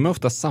 de är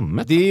ofta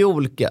sammet. Det är ju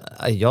olika,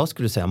 jag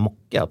skulle säga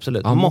mocka,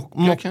 absolut.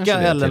 Mocka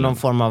eller någon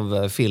form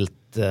av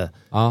filt.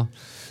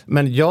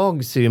 Men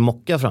jag ser ju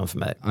mocka framför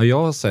mig. Ja,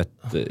 jag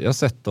har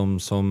sett dem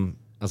som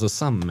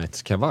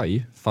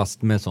sammetskavaj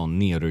fast med sån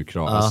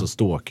nerurkrage, alltså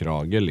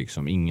ståkrage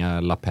liksom.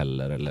 Inga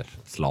lapeller eller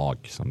slag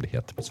som det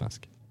heter på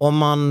svenska. Om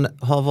man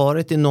har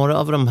varit i några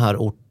av de här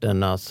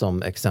orterna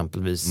som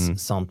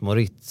exempelvis Saint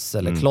Moritz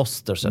eller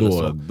Klosters eller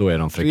så. Då är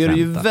de frekventa. Då är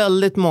det ju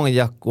väldigt många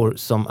jackor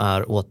som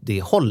är åt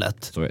det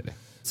hållet. Så är det.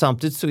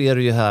 Samtidigt så är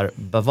det ju här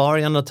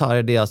Bavarian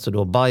attire, det är alltså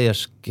då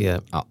bayersk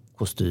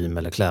kostym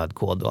eller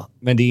klädkod då.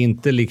 Men det är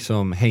inte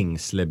liksom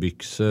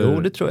hängslebyxor?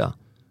 Jo, det tror jag.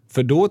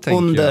 För då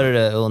tänker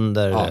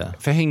jag...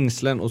 för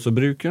hängslen, och så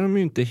brukar de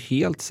ju inte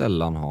helt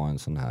sällan ha en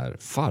sån här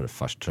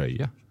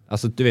farfarströja.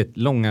 Alltså du vet,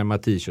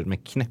 långärmad t-shirt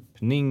med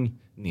knäppning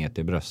ner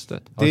till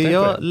bröstet. Det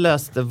jag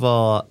läste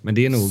var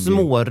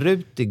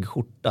smårutig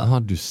skjorta. Ja,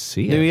 du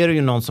ser. Nu är det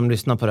ju någon som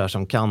lyssnar på det här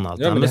som kan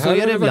allt. Ja, men så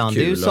är det ibland.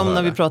 Det är ju som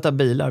när vi pratar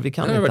bilar. Vi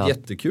kan det har inte varit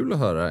jättekul att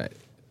höra.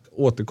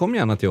 Återkom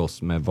gärna till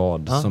oss med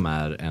vad som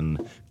är en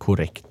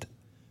korrekt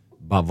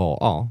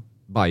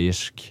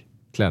bayersk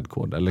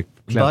klädkod eller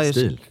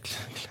klädstil.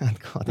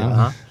 Klädkod,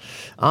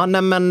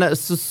 nej men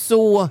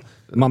så...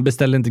 Man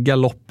beställer inte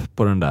galopp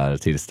på den där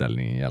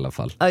tillställningen i alla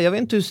fall. Jag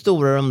vet inte hur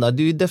stora de där.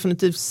 Det är ju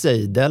definitivt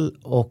seidel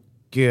och...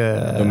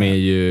 De är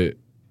ju,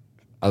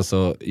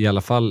 alltså i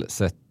alla fall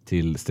sett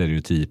till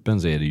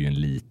stereotypen så är det ju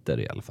en liter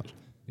i alla fall.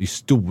 Det är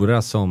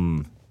stora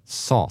som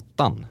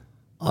satan.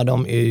 Ja,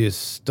 de är ju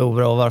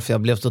stora, och varför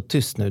jag blev så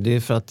tyst nu, det är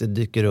för att det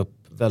dyker upp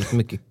väldigt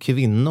mycket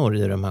kvinnor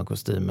i de här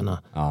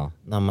kostymerna. Ja,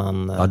 när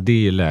man,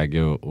 det är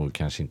läge och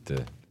kanske inte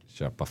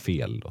köpa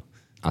fel då.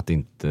 Att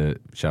inte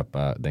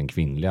köpa den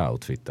kvinnliga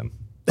outfiten.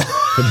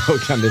 För då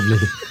kan det bli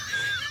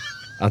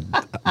att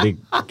det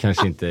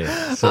kanske inte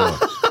är så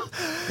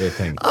det är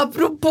tänkt.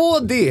 Apropå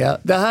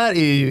det här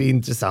är ju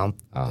intressant.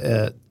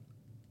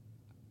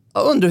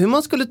 Jag undrar hur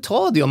man skulle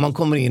ta det om man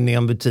kommer in i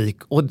en butik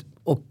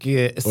och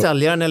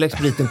säljaren eller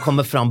expediten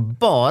kommer fram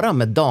bara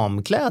med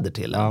damkläder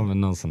till en. Ja,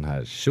 men någon sån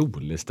här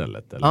kjol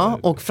istället. Eller? Ja,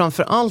 och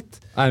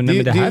framförallt det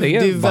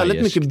är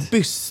väldigt mycket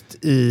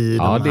byst i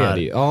de här. Det är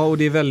det. Ja, och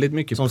det är väldigt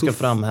mycket som ska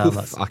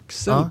framhävas.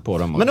 Puffaxel på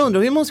dem också. Men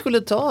undrar hur man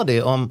skulle ta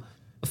det om,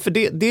 för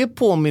det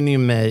påminner ju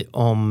mig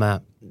om,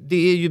 det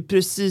är ju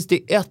precis,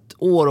 det är 1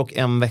 år och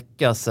 1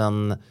 vecka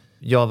sedan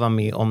jag var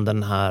med om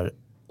den här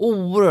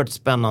oerhört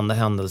spännande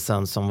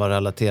händelsen som var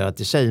relaterad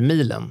till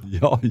Tjejmilen.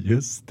 Ja,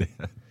 just det.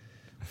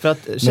 För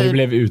att när du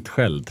blev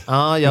utskälld.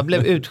 Ja, jag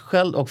blev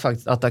utskälld och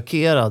faktiskt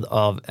attackerad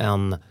av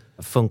en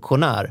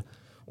funktionär.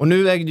 Och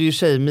nu ägde ju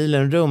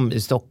Tjejmilen rum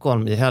i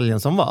Stockholm i helgen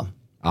som var.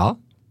 Ja.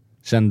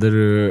 Kände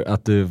du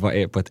att du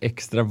var på ett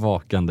extra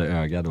vakande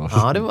öga då?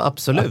 Ja, det var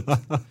absolut.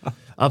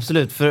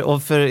 Absolut.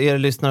 För er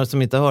lyssnare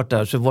som inte har hört det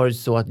här, så var det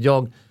så att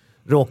jag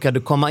råkade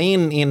komma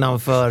in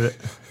innanför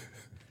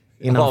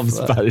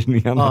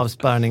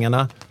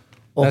avspärrningarna.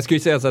 Och jag skulle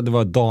säga att det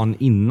var dagen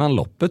innan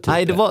loppet. Typ.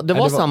 Nej, det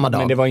var samma dag.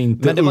 Men det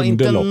var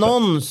inte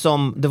någon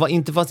som...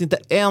 Det fanns inte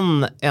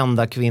en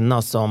enda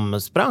kvinna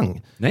som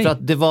sprang. Nej. För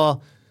att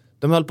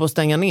de höll på att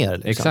stänga ner.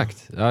 Liksom.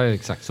 Exakt. Ja,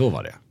 exakt. Så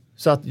var det.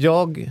 Så att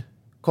jag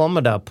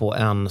kommer där på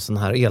en sån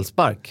här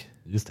elspark.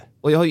 Just det.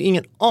 Och jag har ju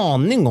ingen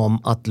aning om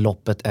att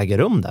loppet äger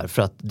rum där.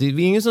 För att det är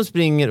ingen som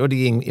springer och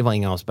det var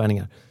inga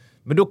avspärrningar.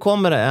 Men då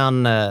kommer det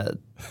en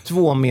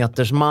 2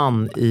 meters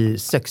man i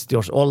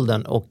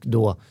 60-årsåldern och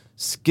då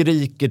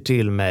skriker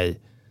till mig: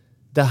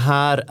 det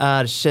här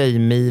är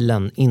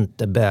Tjejmilen,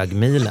 inte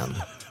bögmilen.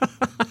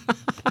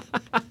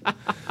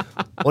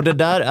 Och det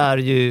där är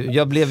ju,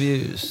 jag blev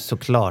ju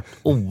såklart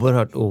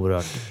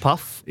oerhört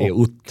paff. Det är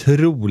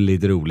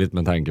otroligt roligt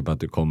med tanke på att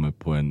du kommer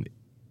på en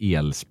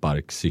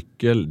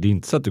elsparkcykel. Det är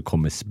inte så att du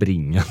kommer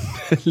springa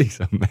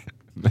liksom,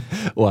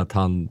 och att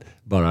han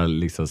bara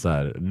liksom så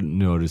här,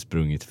 nu har du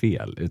sprungit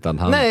fel, utan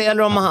han, nej,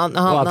 eller om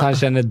och att han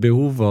känner ett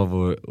behov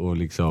av att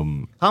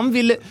liksom, han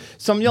ville,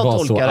 som jag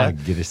tolkar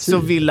det, så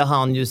ville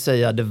han ju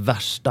säga det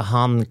värsta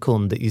han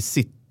kunde i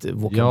sitt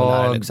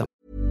vokabulär liksom.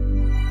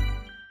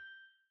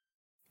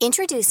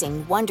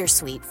 Introducing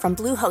Wondersuite from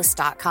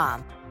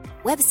Bluehost.com.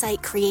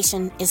 Website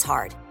creation is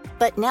hard,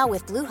 but now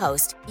with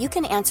Bluehost, you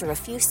can answer a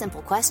few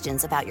simple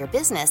questions about your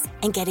business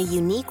and get a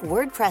unique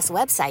WordPress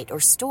website or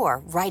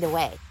store right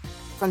away.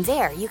 From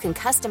there, you can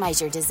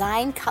customize your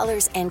design,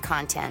 colors, and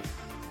content.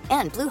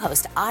 And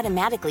Bluehost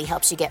automatically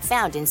helps you get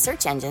found in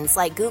search engines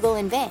like Google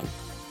and Bing.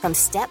 From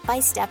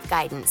step-by-step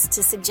guidance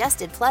to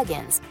suggested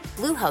plugins,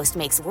 Bluehost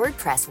makes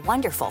WordPress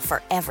wonderful for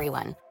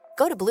everyone.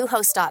 Go to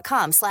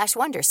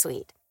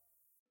bluehost.com/wondersuite.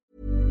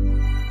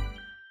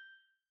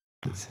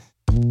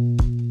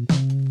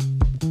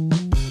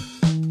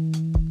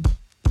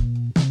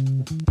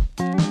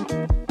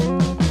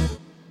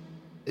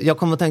 Jag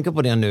kommer att tänka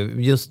på det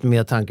nu, just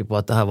med tanke på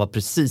att det här var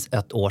precis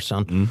 1 år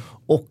sedan.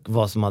 Och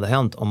vad som hade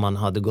hänt om man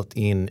hade gått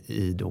in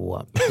i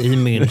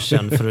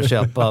München för att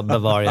köpa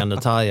Bavarian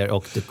Attire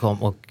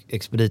och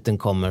expediten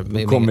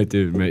kommit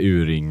ur med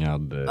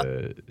urringad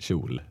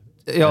kjol.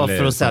 Ja,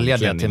 för att sälja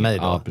det till mig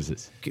då. Ja,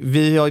 precis.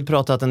 Vi har ju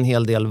pratat en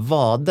hel del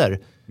vader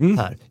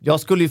här. Jag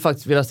skulle ju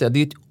faktiskt vilja säga,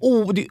 det är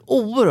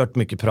oerhört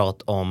mycket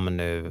prat om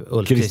nu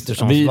Ulf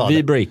Kristerssons vader.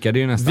 Vi breakade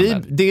ju nästan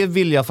där. Det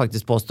vill jag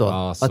faktiskt påstå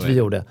att vi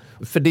gjorde.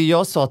 För det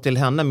jag sa till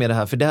henne med det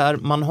här, för det här,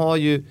 man har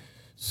ju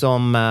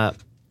som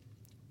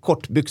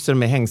kortbyxor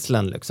med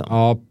hängslen liksom.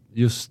 Ja,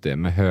 just det,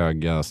 med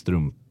höga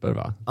strumpor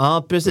va?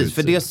 Ja, precis.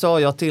 För det sa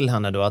jag till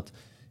henne då, att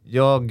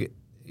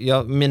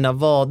mina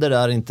vader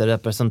är inte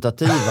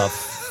representativa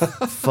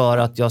för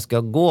att jag ska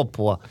gå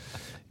på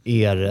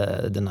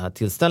den här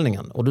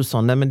tillställningen. Och du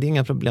sa, nej men det är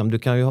inga problem,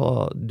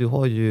 du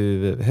har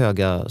ju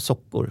höga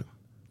sockor.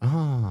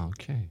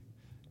 Okej.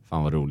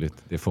 Fan vad roligt.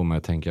 Det får mig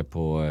att tänka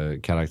på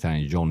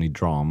karaktären Johnny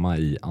Drama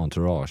i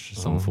Entourage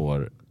som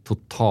får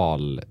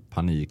total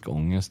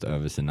panikångest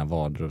över sina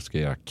vader och ska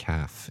göra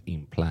calf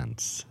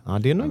implants. Ja,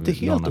 det är nog inte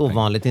helt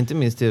ovanligt, inte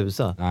minst i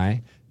USA.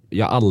 Nej,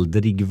 jag har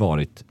aldrig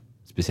varit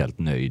speciellt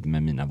nöjd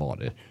med mina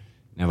vader.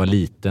 När jag var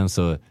liten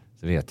så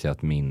vet jag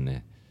att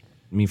min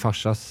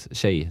farsas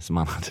tjej som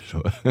han hade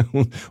då,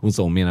 hon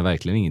sa, hon menar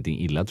verkligen ingenting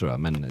illa tror jag,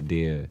 men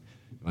det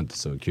var inte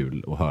så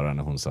kul att höra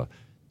när hon sa,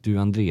 du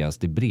Andreas,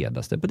 det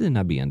bredaste på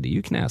dina ben, det är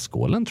ju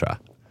knäskålen tror jag.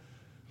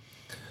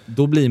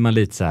 Då blir man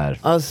lite så här.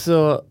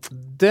 Alltså,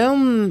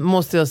 den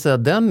måste jag säga,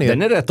 den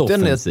är rätt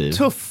offensiv. Den är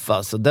tuff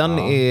alltså. Den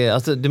är,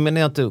 alltså du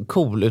menar inte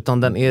cool,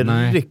 utan den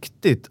är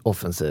riktigt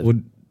offensiv. Och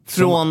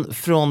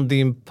från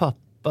din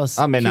pappas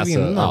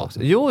kvinna också.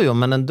 Jo,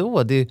 men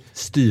ändå.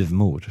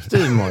 Styvmor,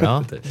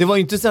 ja. Det var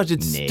ju inte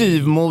särskilt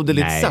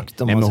styvmoderligt sagt.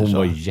 Nej, men hon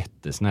var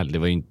jättesnäll. Det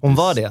var inte, hon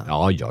var det?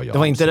 Ja. Det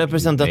var inte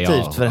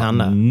representativt för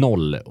henne?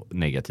 Noll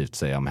negativt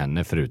säga om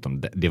henne,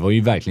 förutom det var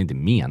ju verkligen inte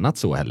menat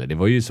så heller. Det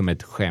var ju som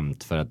ett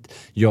skämt för att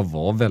jag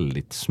var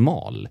väldigt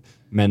smal.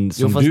 Men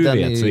som du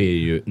vet så är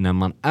ju, när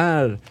man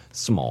är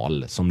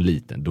smal som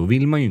liten, då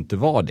vill man ju inte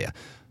vara det.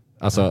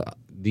 Alltså,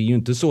 det är ju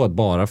inte så att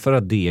bara för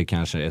att det är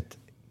kanske ett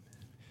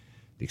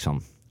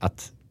liksom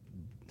att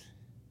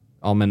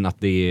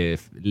det är,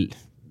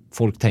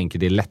 folk tänker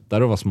det är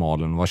lättare att vara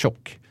smal än att vara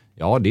tjock.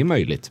 Ja, det är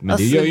möjligt. Men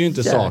alltså, det gör ju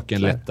inte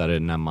saken lättare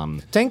när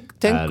man tänk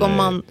om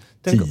man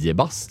 10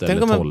 bast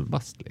eller 12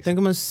 bast. Liksom. Tänk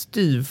om en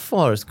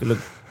styvfar skulle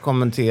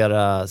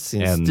kommentera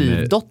sin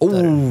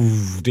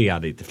styvdotter. Det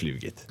hade inte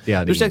flugit.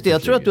 Ursäkta,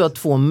 jag tror att du har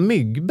 2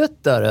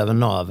 myggbett där över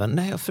naveln.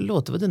 Nej,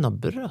 förlåt, det var dina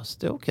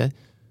bröst. Det är okej.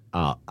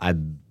 Ja,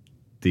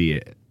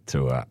 det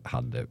tror jag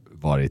hade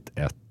varit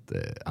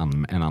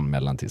en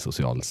anmälan till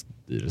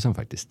Socialstyrelsen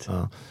faktiskt.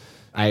 Ja.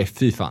 Nej,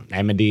 fy fan.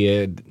 Nej, men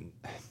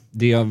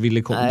det jag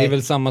ville komma. Det är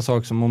väl samma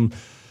sak som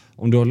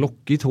om du har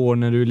lockigt hår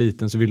när du är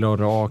liten så vill du ha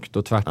rakt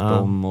och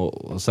tvärtom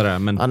och sådär.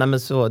 Men, men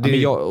så,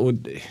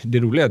 det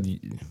roliga är att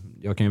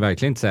jag kan ju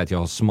verkligen inte säga att jag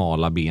har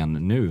smala ben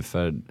nu,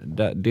 för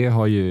det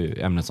har ju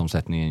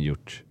ämnesomsättningen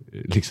gjort,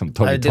 liksom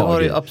tagit tag i. Det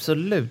har ju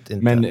absolut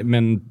inte.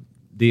 Men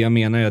det jag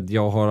menar är att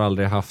jag har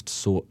aldrig haft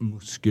så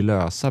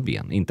muskulösa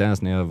ben. Inte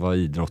ens när jag var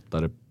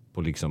idrottare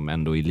på liksom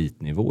ändå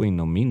elitnivå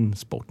inom min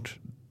sport.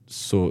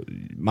 Så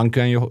man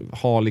kan ju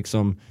ha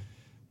liksom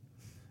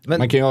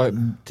man kan ju ha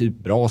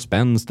typ bra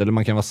spänst eller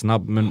man kan vara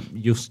snabb, men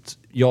just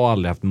jag har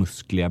aldrig haft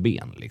muskliga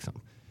ben liksom.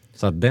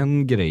 Så att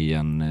den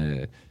grejen,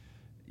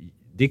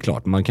 det är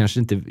klart, man kanske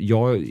inte,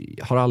 jag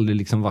har aldrig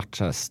liksom varit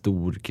så här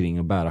stor kring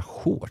att bära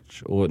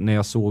shorts, och när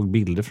jag såg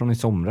bilder från i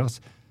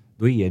somras,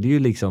 då är det ju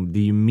liksom, det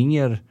är ju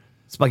mer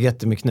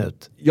spaghetti med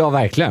knut. Ja,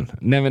 verkligen.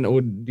 Nej, men,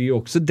 och det är ju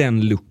också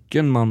den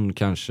looken man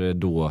kanske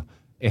då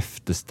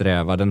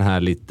eftersträvar, den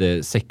här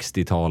lite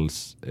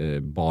 60-tals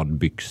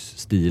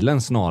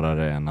badbyxstilen,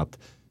 snarare än att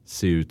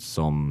se ut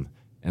som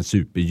en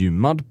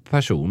supergymmad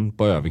person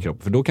på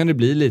överkropp. För då kan det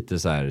bli lite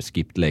så här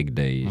skipped leg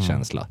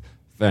day-känsla.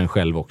 För en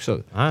själv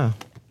också.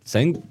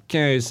 Sen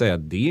kan jag ju säga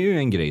att det är ju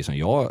en grej som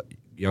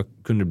jag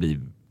kunde bli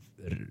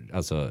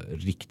alltså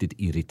riktigt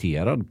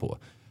irriterad på.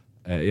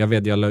 Jag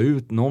vet, jag la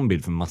ut någon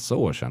bild för massa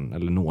år sedan,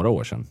 eller några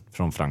år sedan,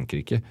 från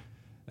Frankrike.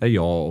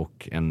 Jag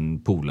och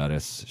en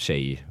polares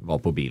tjej var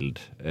på bild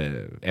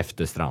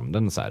efter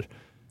stranden så här.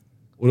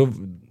 Och då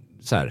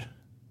så här,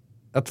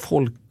 att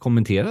folk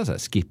kommenterar så här,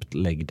 skipped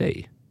leg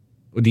day.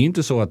 Och det är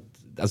inte så att,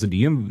 alltså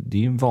det är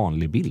en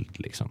vanlig bild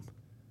liksom.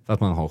 För att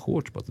man har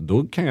shorts på det.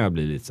 Då kan jag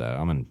bli lite så här,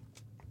 ja men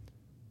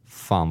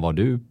fan var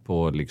du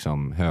på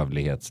liksom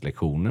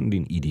hövlighetslektionen,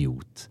 din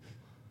idiot.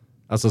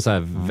 Alltså så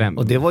här, vem...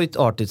 Och det var ju ett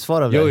artigt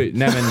svar av dig.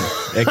 Nej men,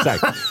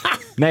 exakt.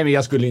 Nej, men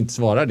jag skulle inte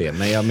svara det.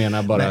 Men jag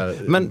menar bara... Nej,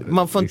 men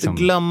man får liksom...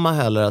 inte glömma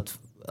heller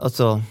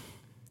alltså...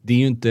 Det är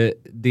ju inte,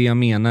 det jag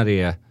menar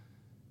är,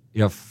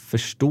 jag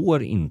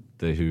förstår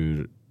inte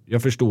hur,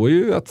 jag förstår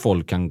ju att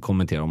folk kan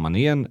kommentera om man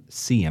är en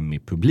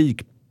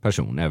semipublik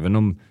person, även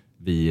om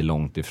vi är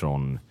långt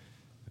ifrån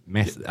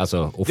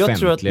alltså offentliga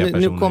personer. Jag tror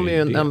att nu kommer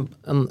ju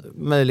en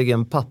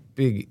möjligen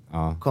pappig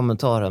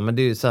kommentar här, men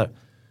det är ju så här,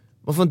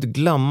 man får inte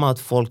glömma att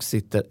folk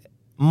sitter,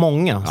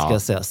 många ska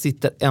jag säga,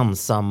 sitter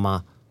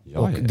ensamma.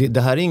 Och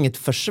det här är inget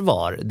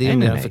försvar, det är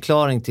mer en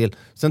förklaring till.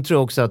 Sen tror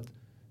jag också att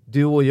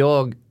du och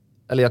jag,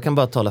 eller jag kan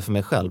bara tala för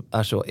mig själv,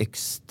 är så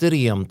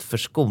extremt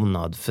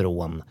förskonad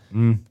från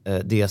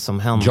det som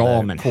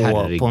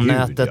händer på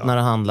nätet när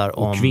det handlar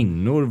om och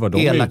kvinnor, vad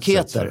de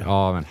elakheter.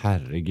 Ja, men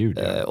herregud.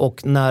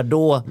 Och när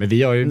då... Men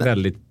vi har ju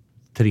väldigt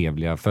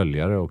trevliga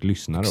följare och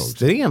lyssnare också.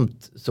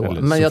 Extremt så.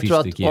 Men jag tror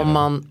att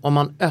om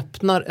man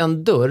öppnar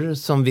en dörr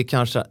som vi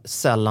kanske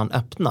sällan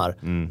öppnar,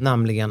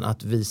 nämligen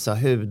att visa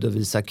hud och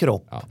visa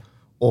kropp. Ja.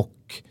 Och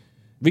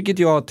vilket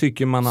jag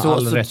tycker man har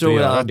all rätt att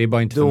göra, det är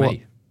bara inte för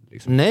mig.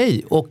 Liksom.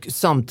 Nej, och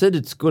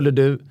samtidigt skulle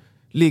du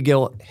ligga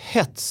och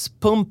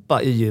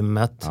hetspumpa i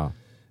gymmet,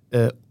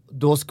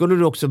 då skulle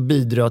du också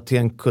bidra till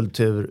en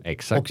kultur.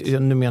 Exakt.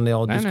 Och nu menar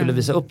jag att du skulle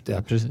visa upp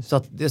det. Ja, så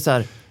att det är så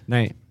här,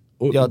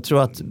 och, jag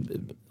tror att...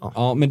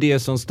 Ja, men det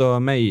som stör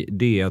mig,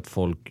 det är att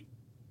folk,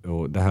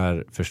 och det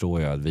här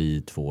förstår jag att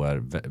vi två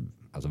är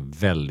alltså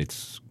väldigt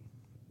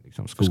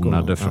liksom,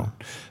 skonade från.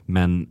 Ja.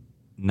 Men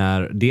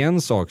när det är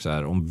en sak så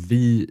här, om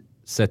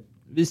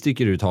vi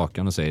sticker ut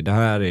hakan och säger det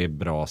här är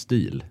bra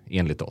stil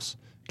enligt oss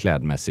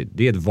klädmässigt.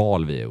 Det är ett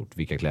val vi har gjort,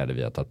 vilka kläder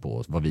vi har tagit på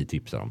oss, vad vi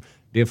tipsar om.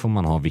 Det får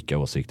man ha vilka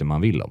åsikter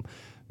man vill om.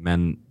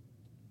 Men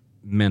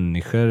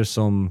människor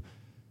som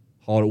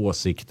har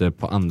åsikter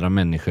på andra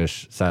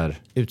människors så här,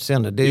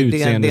 utseende,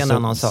 det är en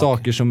annan sak.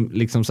 Saker som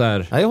liksom så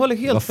här, jag håller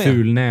helt vad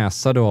ful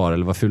näsa du har,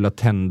 eller vad fula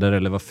tänder,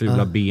 eller vad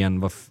fula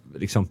ben,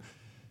 liksom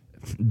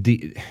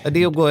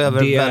det att gå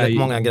över väldigt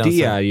många gränser.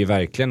 Det är ju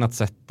verkligen att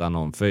sätta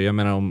någon, för jag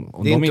menar om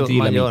de inte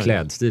gillar min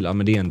klädstil,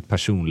 men det är en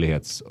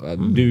personlighets,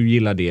 du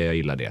gillar det, jag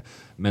gillar det,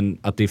 men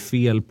att det är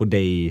fel på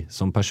dig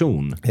som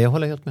person, jag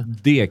håller helt med.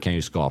 Det kan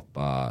ju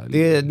skapa,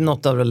 det är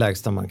något av det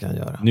lägsta man kan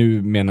göra.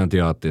 Nu menar inte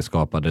jag att det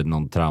skapade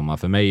någon trauma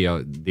för mig,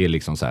 det är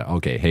liksom så här,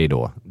 okej, hej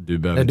då, du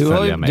behöver inte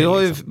följa mig. Du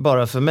har ju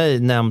bara för mig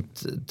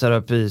nämnt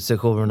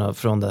terapisessionerna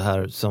från det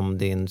här som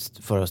din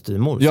förra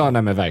styvmor. Ja,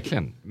 nej men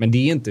verkligen. Men det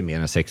är inte mer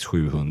än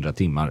 600-700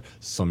 timmar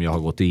som jag har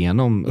gått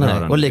igenom.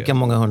 Nej, och lika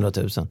många 100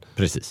 000.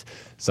 Precis.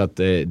 Så att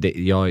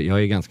jag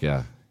är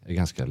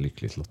ganska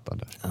lyckligt lottad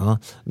där. Ja,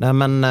 nej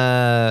men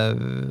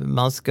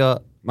man ska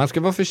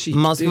vara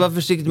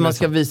försiktig. Man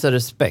ska visa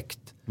respekt.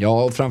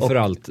 Ja, och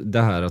framförallt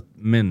det här att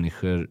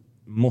människor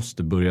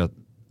måste börja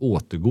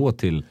återgå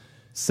till,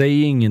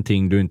 säg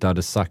ingenting du inte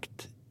hade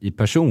sagt i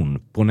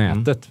person på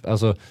nätet.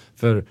 Alltså,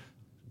 för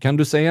kan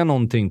du säga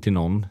någonting till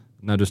någon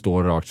när du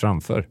står rakt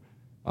framför?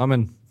 Ja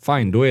men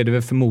fine, då är det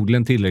väl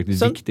förmodligen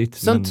tillräckligt viktigt.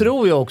 Sen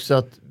tror jag också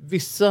att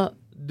vissa,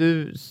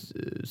 du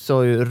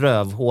sa ju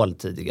rövhål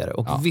tidigare,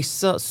 och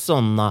vissa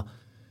sådana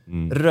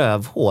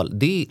rövhål,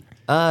 det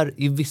är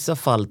i vissa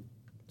fall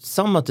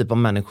samma typ av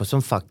människor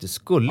som faktiskt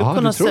skulle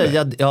kunna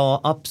säga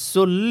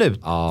absolut.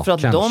 Ja, för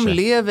att de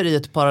lever i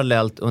ett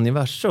parallellt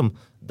universum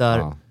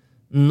där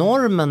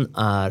normen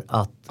är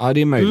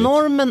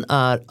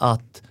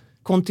att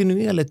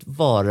kontinuerligt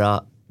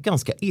vara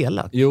ganska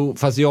elak. Jo,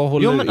 fast jag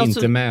håller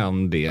inte med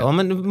om det. Ja,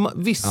 men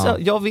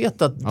jag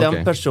vet att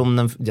den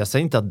personen, jag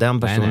säger inte att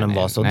den personen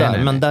var så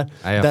där, men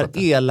där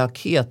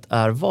elakhet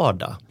är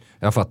vardag.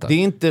 Jag fattar. Det är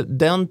inte,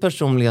 den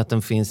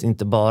personligheten finns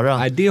inte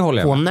bara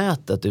på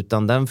nätet,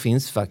 utan den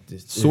finns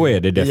faktiskt så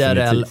är det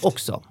definitivt. IRL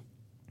också.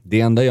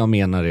 Det enda jag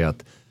menar är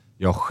att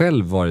jag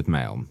själv varit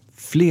med om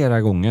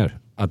flera gånger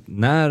att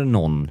när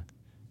någon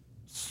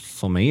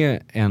som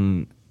är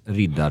en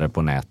riddare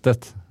på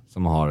nätet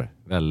som har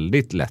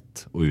väldigt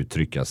lätt att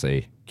uttrycka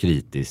sig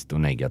kritiskt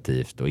och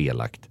negativt och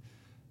elakt,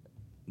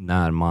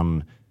 när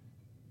man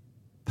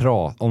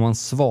om man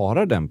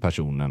svarar den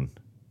personen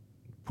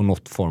på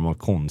något form av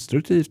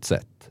konstruktivt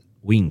sätt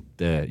och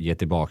inte ger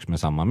tillbaks med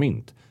samma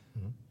mynt.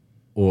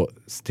 Och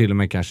till och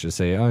med kanske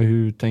säga,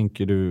 hur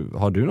tänker du,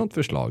 har du något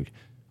förslag?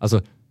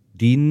 Alltså,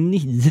 det är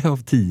 9 av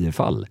 10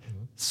 fall.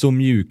 Så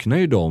mjuknar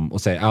ju de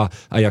och säger,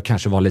 jag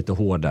kanske var lite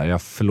hårdare,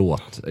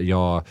 förlåt.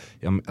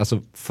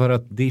 Alltså, för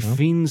att det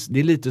finns, det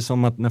är lite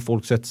som att när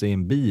folk sätter sig i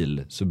en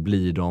bil så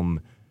blir de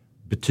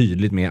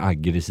betydligt mer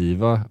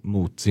aggressiva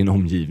mot sin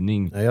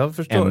omgivning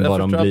än vad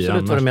de blir absolut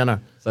annars. Vad du menar.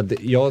 Så att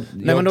jag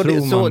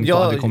tror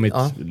man hade kommit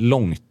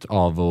långt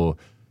av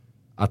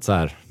att så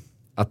här,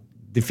 att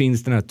det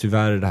finns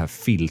tyvärr det här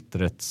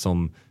filtret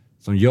som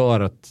gör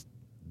att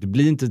det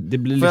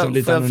blir liksom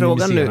lite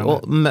anonymiserande. Får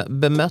jag fråga nu,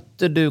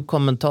 bemötte du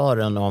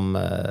kommentaren om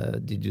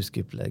did you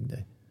skip leg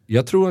day?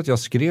 Jag tror att jag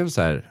skrev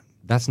så här,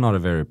 that's not a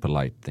very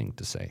polite thing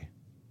to say.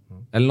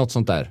 Eller något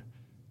sånt där.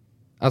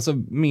 Alltså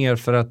mer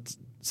för att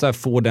så här,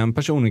 få den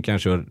personen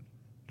kanske att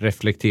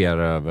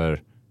reflektera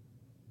över,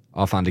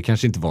 det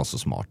kanske inte var så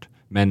smart.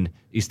 Men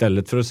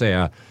istället för att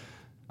säga,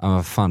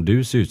 fan,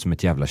 du ser ut som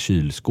ett jävla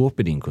kylskåp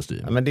i din kostym.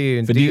 Ja, men det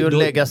är ju att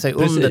lägga sig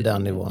under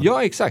den nivån.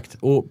 Ja, exakt.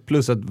 Och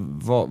plus att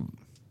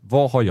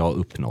vad har jag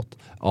uppnått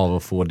av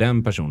att få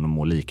den personen att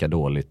må lika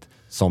dåligt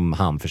som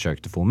han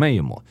försökte få mig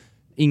att må?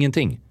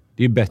 Ingenting.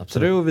 Det är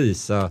bättre att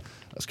visa,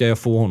 ska jag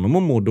få honom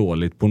att må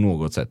dåligt på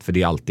något sätt? För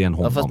det är alltid en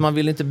honom. Ja, fast man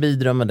vill inte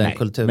bidra med den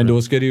kulturen. Men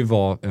då ska det ju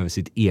vara över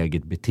sitt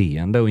eget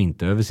beteende och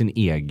inte över sin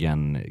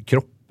egen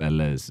kropp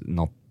eller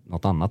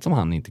något annat som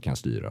han inte kan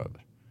styra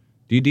över.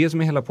 Det är ju det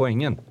som är hela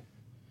poängen.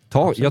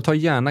 Jag tar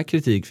gärna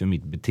kritik för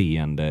mitt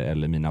beteende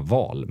eller mina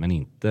val, men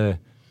inte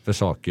för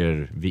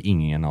saker vi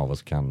ingen av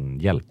oss kan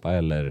hjälpa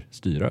eller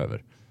styra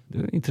över. Det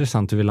är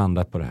intressant hur vi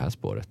landar på det här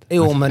spåret.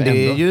 Jo, men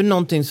det är ju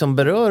någonting som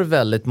berör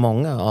väldigt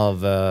många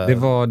av... Det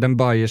var den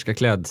bayerska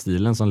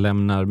klädstilen som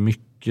lämnar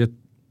mycket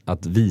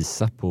att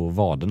visa på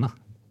vaderna.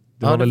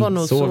 Det var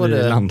väl så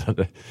vi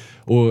landade.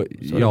 Och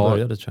så det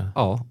började, tror jag.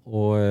 Ja,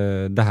 och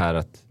det här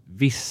att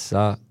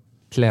vissa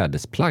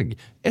klädesplagg,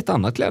 ett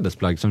annat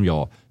klädesplagg som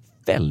jag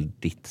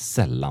väldigt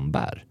sällan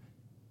bär,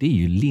 det är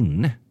ju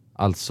linne.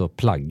 Alltså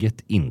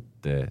plagget,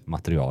 inte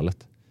materialet.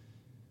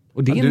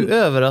 Och det du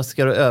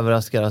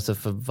överraskar alltså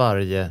för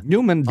varje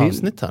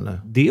avsnitt här nu.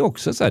 Det är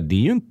också så här, det är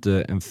ju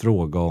inte en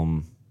fråga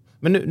om...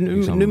 Men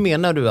nu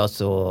menar du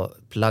alltså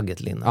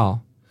plagget linne? Ja,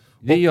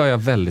 det gör jag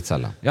väldigt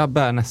sällan. Jag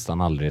bär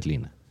nästan aldrig ett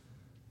linne.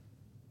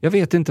 Jag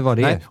vet inte vad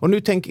det är. Och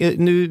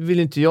nu vill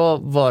inte jag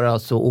vara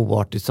så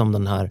oartig som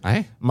den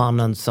här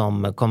mannen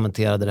som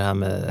kommenterade det här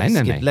med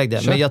skiplägg.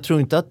 Men jag tror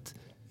inte att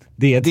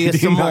det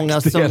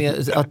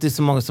är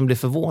så många som blir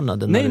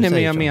förvånade. Nej,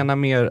 men jag menar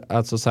mer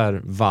alltså så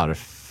här,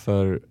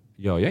 varför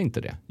gör jag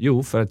inte det?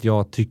 Jo, för att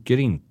jag tycker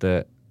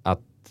inte att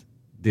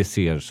det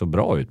ser så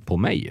bra ut på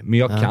mig. Men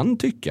jag kan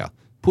tycka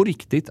på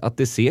riktigt att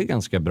det ser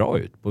ganska bra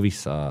ut på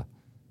vissa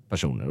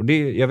personer. Och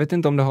jag vet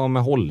inte om det har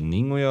med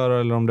hållning att göra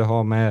eller om det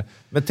har med...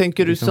 Men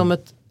tänker du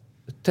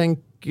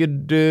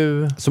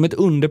som ett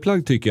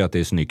underplagg tycker jag att det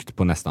är snyggt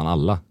på nästan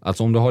alla.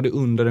 Alltså om du har det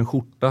under en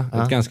skärta,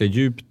 ett ganska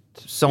djupt...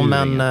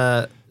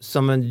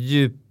 Som en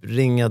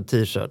djupringad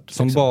t-shirt.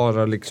 Som liksom.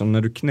 Bara liksom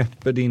när du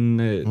knäpper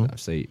din...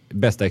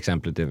 bästa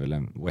exemplet är väl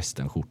en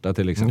westernskjorta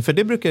till exempel. För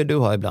det brukar ju du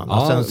ha ibland.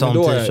 Ja, en sån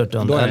t-shirt.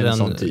 Då är en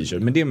sån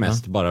t-shirt. Men det är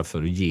mest bara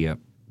för att ge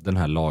den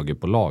här lager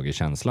på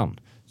lager-känslan.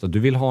 Så du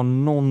vill ha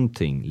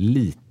någonting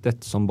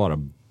litet som bara...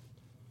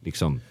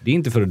 Liksom, det är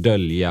inte för att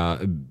dölja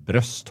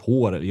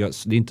brösthår.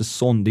 Det är inte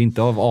sån, det är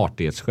inte av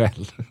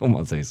artighetsskäl om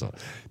man säger så.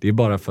 Det är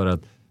bara för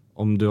att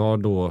om du har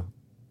då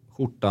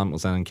skjortan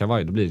och sen en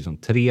kavaj, då blir det liksom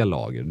 3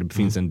 lager. Det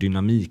finns en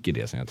dynamik i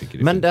det som jag tycker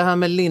är fint. Det här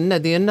med linne,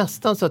 det är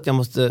nästan så att jag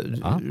måste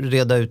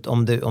reda ut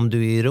om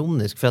du är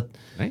ironisk. För att,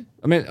 nej.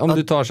 Men om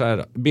du tar så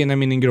här,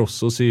 Benjamin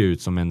Ingrosso ser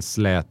ut som en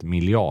slät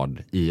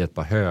miljard i ett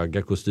par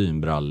höga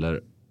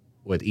kostymbrallor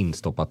och ett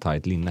instoppat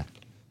tajt linne.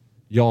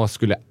 Jag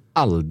skulle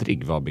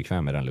aldrig vara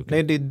bekväm med den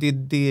looken. Nej, det är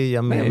det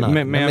jag menar.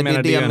 Nej, men jag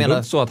menar, det är ju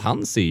ändå så att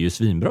han ser ju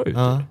svinbra ut.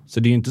 Ja. Så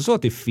det är ju inte så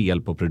att det är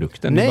fel på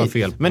produkten. Nej, det är bara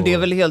fel på... men det är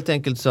väl helt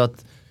enkelt så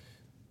att,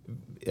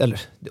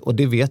 och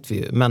det vet vi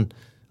ju, men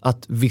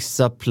att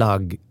vissa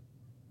plagg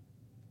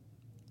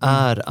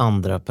är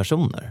andra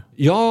personer.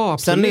 Ja,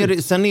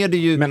 absolut. Sen är det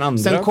ju... Men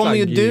sen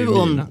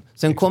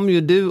kommer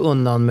ju du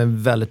undan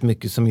med väldigt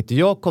mycket som inte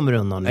jag kommer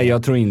undan med. Nej,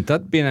 jag tror inte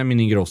att Benjamin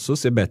Ingrosso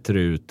ser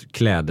bättre ut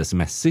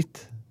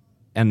klädesmässigt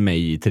än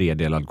mig i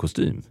 3-delad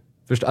kostym.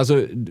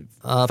 Alltså,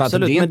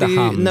 absolut, det är inte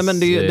hans... Nej, men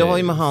det har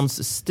ju med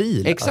hans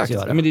stil exakt, att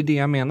göra. Men det är det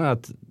jag menar,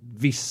 att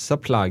vissa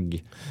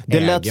plagg det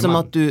lät som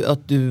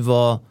att du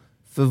var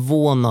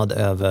förvånad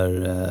över...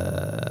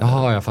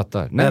 Jaha, jag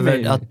fattar. Nej,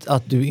 över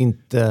att du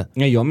inte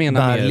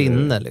bär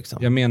linne. Liksom.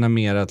 Jag menar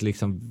mer att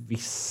liksom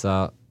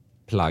vissa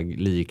plagg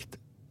likt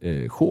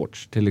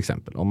shorts till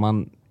exempel. Om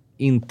man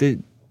inte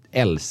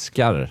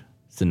älskar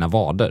sina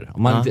vader.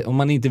 Om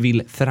man inte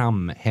vill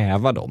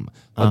framhäva dem.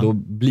 Då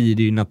blir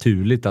det ju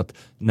naturligt att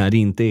när det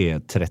inte är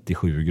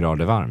 37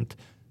 grader varmt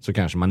så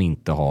kanske man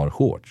inte har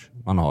shorts.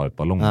 Man har ett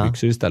par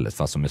långbyxor istället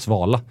fast som är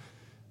svala.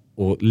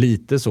 Och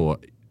lite så,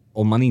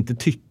 om man inte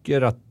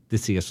tycker att det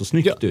ser så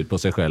snyggt ut på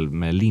sig själv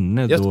med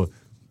linne då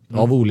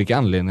av olika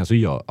anledningar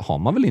så har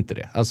man väl inte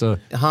det. Alltså,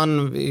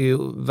 han är ju,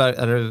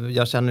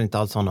 jag känner inte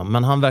alls honom,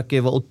 men han verkar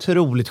ju vara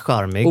otroligt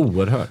charmig.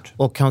 Oerhört.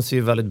 Och han ser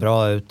ju väldigt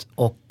bra ut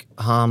och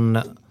han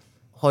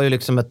har ju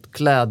liksom ett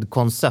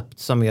klädkoncept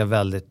som är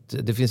väldigt,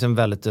 det finns en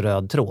väldigt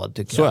röd tråd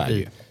tycker så jag. Så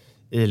är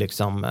det i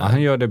liksom,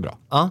 han gör det bra.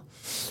 Ja.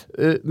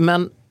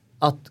 Men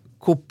att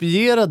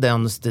kopiera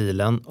den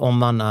stilen om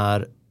man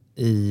är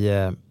i,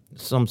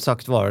 som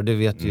sagt var, det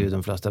vet ju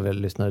de flesta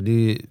väl lyssnare, det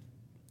är ju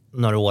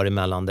några år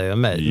emellan dig och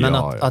mig. Ja, men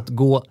att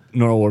gå...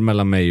 Några år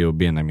mellan mig och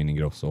Benjamin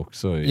Ingrosso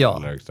också.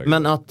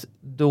 Men att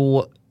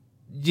då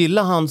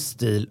gilla hans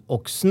stil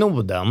och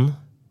sno den,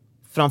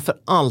 framför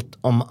allt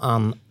om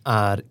han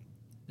är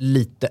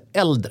lite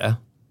äldre.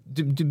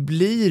 Du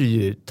blir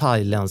ju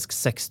thailändsk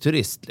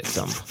sexturist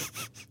liksom.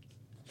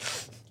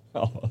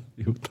 Ja,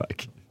 jo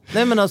tack.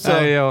 Nej, men alltså,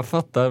 jag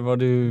fattar vad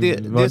du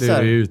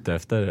är ute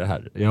efter det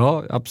här.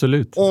 Ja,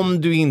 absolut.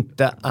 Om du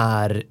inte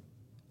är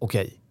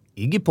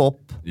Iggy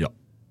Pop. Ja.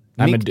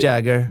 Mick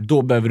Jagger.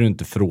 Då behöver du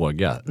inte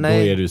fråga.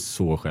 Nej. Då är du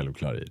så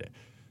självklar i det.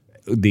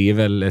 Det är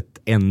väl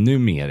ett ännu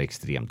mer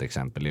extremt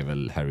exempel. Det är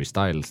väl Harry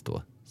Styles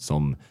då.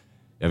 Som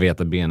jag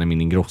vet att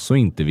Benjamin Ingrosso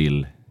inte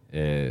vill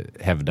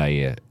hävda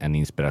är en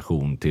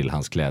inspiration till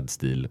hans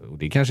klädstil. Och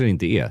det kanske det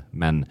inte är.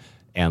 Men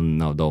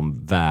en av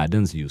de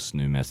världens just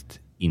nu mest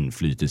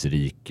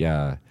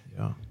inflytelserika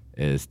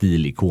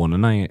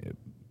stilikonerna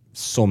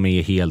som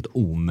är helt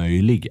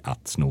omöjlig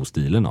att sno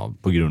stilen av.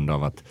 På grund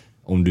av att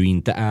om du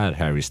inte är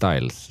Harry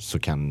Styles så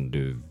kan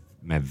du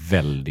med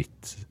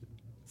väldigt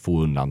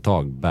få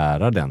undantag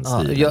bära den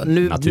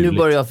stilen naturligt. Nu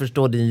börjar jag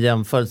förstå din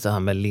jämförelse här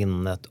med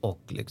linnet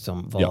och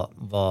liksom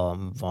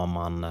vad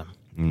man...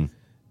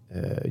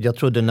 jag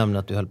trodde nämligen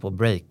att du höll på att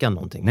breaka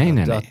någonting.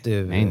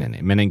 Nej.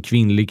 Men en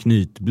kvinnlig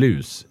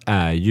knytblus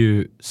är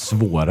ju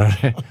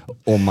svårare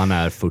om man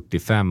är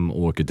 45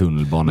 och åker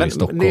tunnelbana i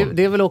Stockholm.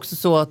 Det är väl också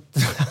så att...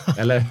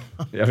 Eller?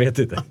 Jag vet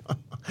inte.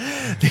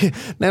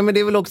 Nej, men det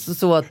är väl också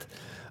så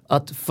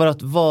att för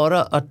att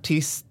vara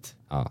artist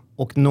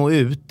och nå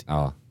ut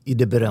i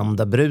det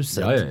berömda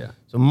bruset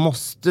så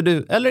måste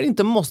du, eller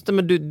inte måste,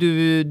 men du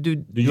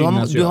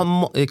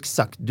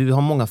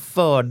har många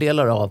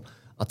fördelar av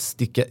att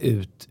sticka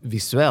ut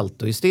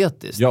visuellt och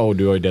estetiskt. Ja, och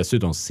du har ju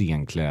dessutom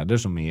scenkläder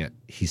som är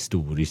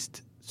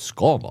historiskt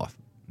ska vara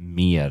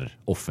mer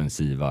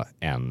offensiva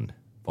än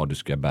vad du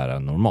ska bära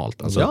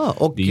normalt. Alltså,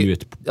 och det är ju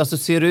alltså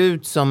ser du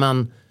ut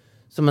som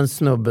en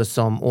snubbe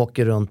som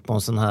åker runt på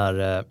en sån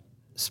här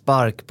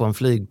spark på en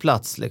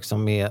flygplats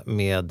liksom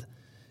med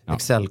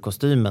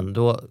Excel-kostymen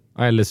då...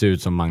 Eller ser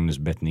ut som Magnus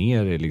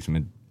Bettner är liksom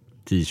en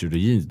t-shirt och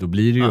jeans, då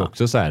blir det ju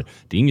också så här,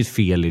 det är inget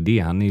fel i det,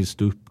 han är ju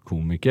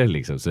ståuppkomiker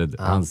liksom, så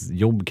hans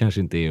jobb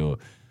kanske inte är att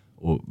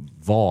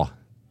vara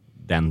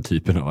den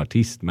typen av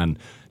artist, men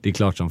det är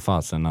klart som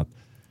fasen att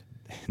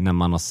när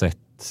man har sett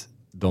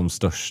de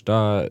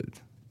största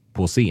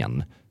på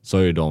scen så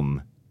har ju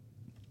de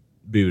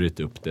burit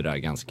upp det där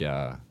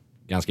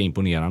ganska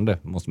imponerande,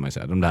 måste man ju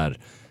säga, de där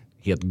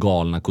helt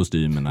galna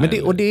kostymerna.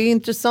 Och det är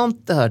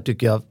intressant det här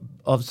tycker jag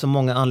av så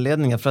många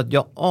anledningar, för att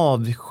jag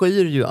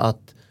avskyr ju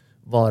att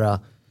vara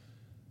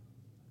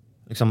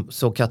liksom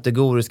så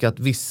kategorisk att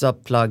vissa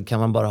plagg kan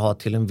man bara ha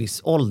till en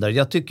viss ålder.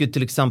 Jag tycker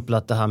till exempel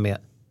att det här med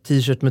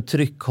t-shirt med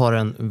tryck har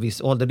en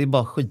viss ålder. Det är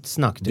bara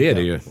skitsnack. Det är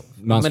det ju.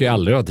 Man ska ju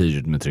aldrig ha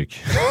t-shirt med tryck.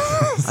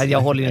 Nej,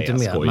 jag håller ju inte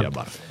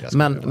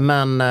med.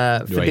 Men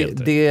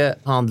det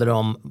handlar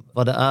om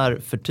vad det är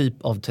för typ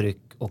av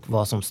tryck och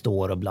vad som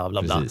står och bla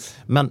bla bla.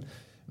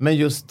 Men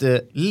just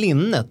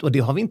linnet, och det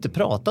har vi inte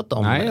pratat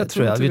om. Nej,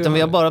 tror jag. Utan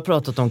vi har bara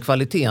pratat om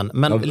kvaliteten.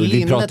 Men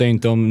vi pratar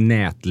inte om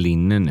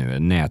nätlinne nu,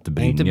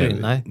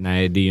 nätbrynjor.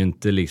 Nej, det är ju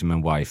inte liksom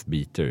en wife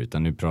beater,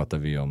 utan nu pratar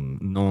vi om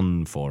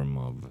någon form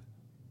av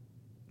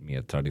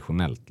mer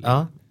traditionellt.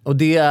 Ja, och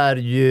det är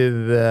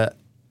ju...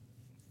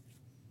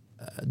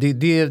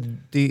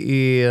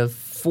 Det är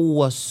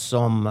få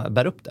som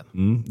bär upp det.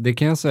 Det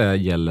kan jag säga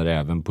gäller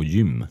även på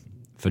gym.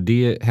 För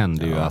det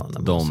händer ju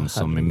att de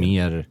som är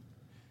mer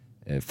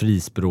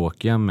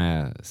frispråkiga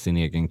med sin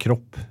egen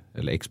kropp,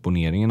 eller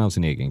exponeringen av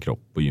sin egen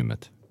kropp på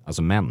gymmet,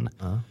 alltså män,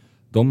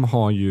 de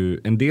har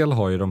ju, en del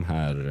har ju de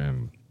här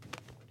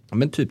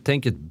men typ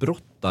tänk ett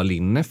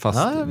brottarlinne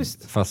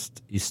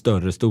fast i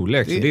större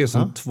storlek, så det är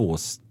som två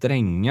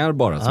strängar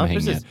bara som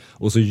hänger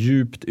och så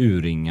djupt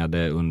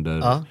urringade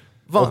under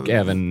och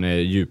även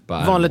djupa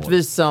ärmhål.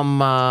 Vanligtvis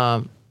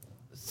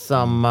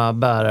samma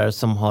bärare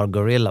som har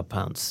gorilla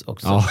pants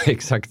också. Ja,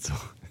 exakt så.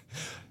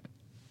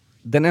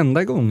 Den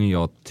enda gången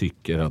jag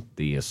tycker att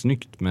det är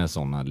snyggt med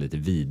sådana lite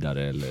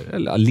vidare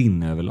eller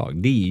linne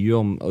överlag, det är ju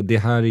och det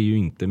här är ju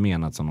inte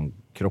menat som någon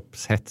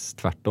kroppshets,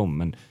 tvärtom,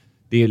 men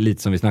det är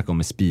lite som vi snackade om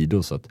med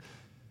speedo, så att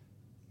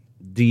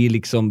det är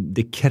liksom,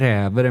 det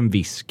kräver en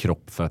viss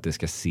kropp för att det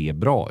ska se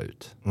bra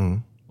ut.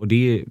 Och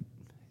det är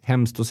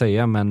hemskt att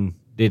säga, men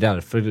det är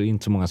därför det är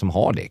inte så många som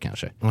har det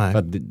kanske.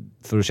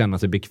 För att känna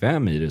sig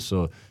bekväm i det,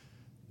 så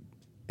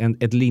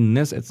ett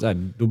linne,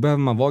 då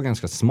behöver man vara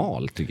ganska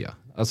smal tycker jag.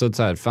 Alltså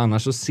så här, för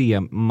annars så ser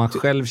man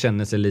själv,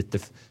 känner sig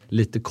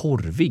lite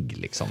korvig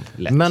liksom.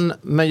 Lätt.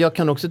 Men jag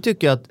kan också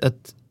tycka att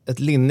ett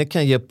linne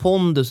kan ge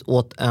pondus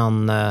åt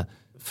en,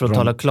 för att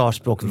tala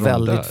klarspråk,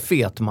 väldigt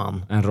fet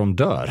man. En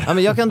rondör. Ja,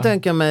 men jag kan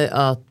tänka mig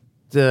att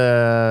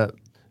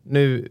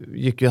nu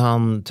gick ju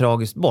han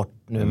tragiskt bort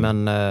nu,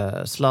 men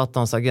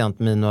Zlatans agent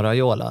Mino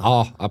Raiola.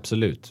 Ja,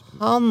 absolut.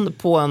 Han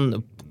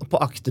på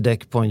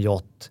akterdäck på en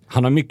yacht.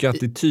 Han har mycket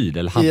attityd,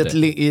 eller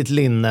hade. I ett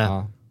linne.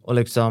 Ja. Och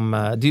liksom,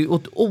 det är ju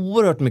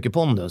oerhört mycket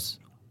pondus.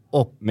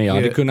 Men jag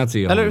hade kunnat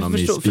se honom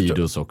i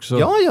speedos också.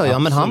 Ja,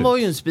 men han var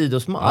ju en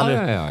speedosman.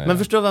 Ja. Men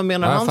förstår vad jag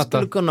menar? Han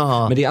skulle kunna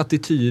ha... Men det är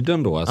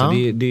attityden då. Alltså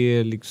det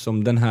är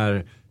liksom den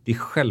här, det är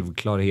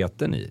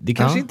självklarheten i. Det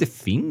kanske inte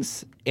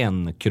finns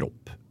en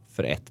kropp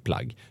för ett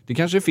plagg. Det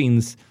kanske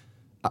finns,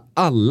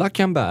 alla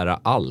kan bära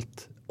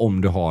allt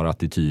om du har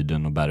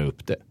attityden och bära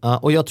upp det. Ja,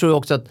 och jag tror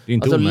också att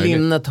alltså,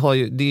 linnet har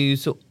ju, det är ju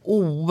så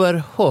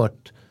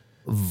oerhört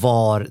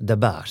var det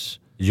bärs.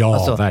 Ja,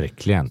 alltså,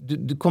 verkligen.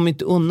 Du kommer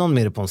inte undan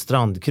med det på en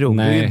strandkrog.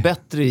 Nej. Det är ju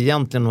bättre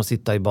egentligen att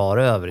sitta i bar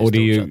över i Och det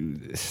är stort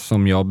ju,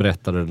 som jag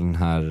berättade, den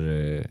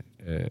här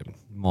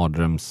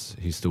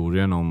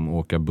mardrömshistorien om att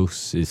åka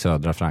buss i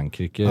södra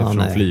Frankrike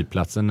från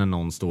flygplatsen när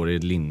någon står i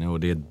ett linne och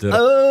det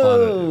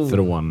droppar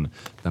från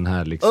den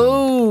här liksom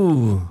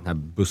den här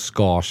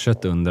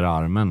buskaget under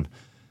armen.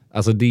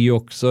 Alltså det är ju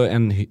också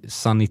en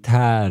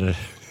sanitär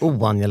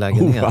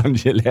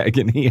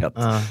oangelägenhet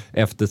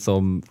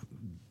eftersom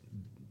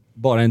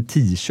bara en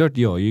t-shirt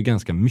gör ju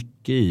ganska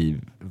mycket i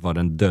vad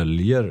den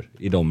döljer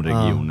i de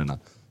regionerna.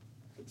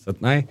 Så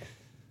att nej,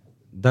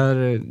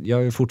 där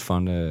jag är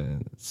fortfarande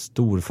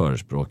stor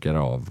förespråkare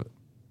av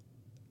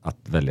att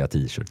välja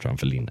t-shirt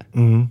framför linne.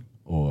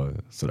 Och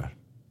sådär.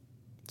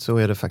 Så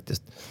är det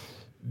faktiskt.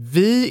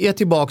 Vi är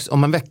tillbaks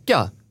om en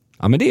vecka.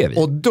 Ja, men det är vi.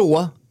 Och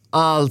då,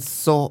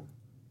 alltså,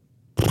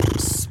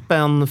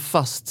 spänn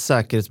fast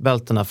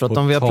säkerhetsbältena. För att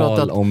om vi har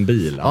pratat om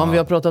bil. Om vi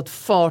har pratat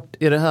fart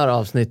i det här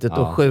avsnittet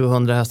och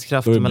 700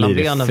 hästkrafter mellan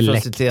benen för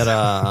att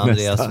citera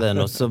Andreas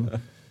Winos, så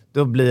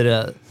då blir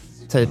det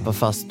tejpa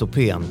fast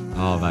stopén.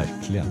 Ja,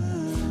 verkligen.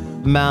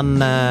 Men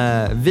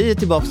vi är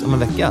tillbaka om en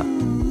vecka.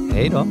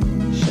 Hej då.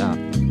 Tja.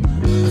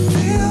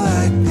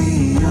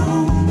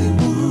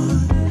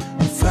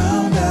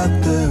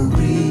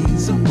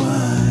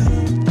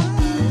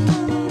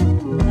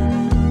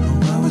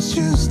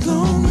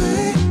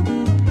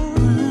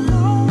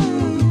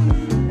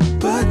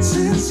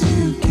 Since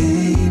you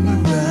came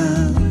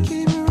around,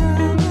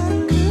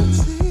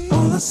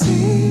 all I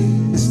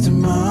see is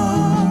tomorrow.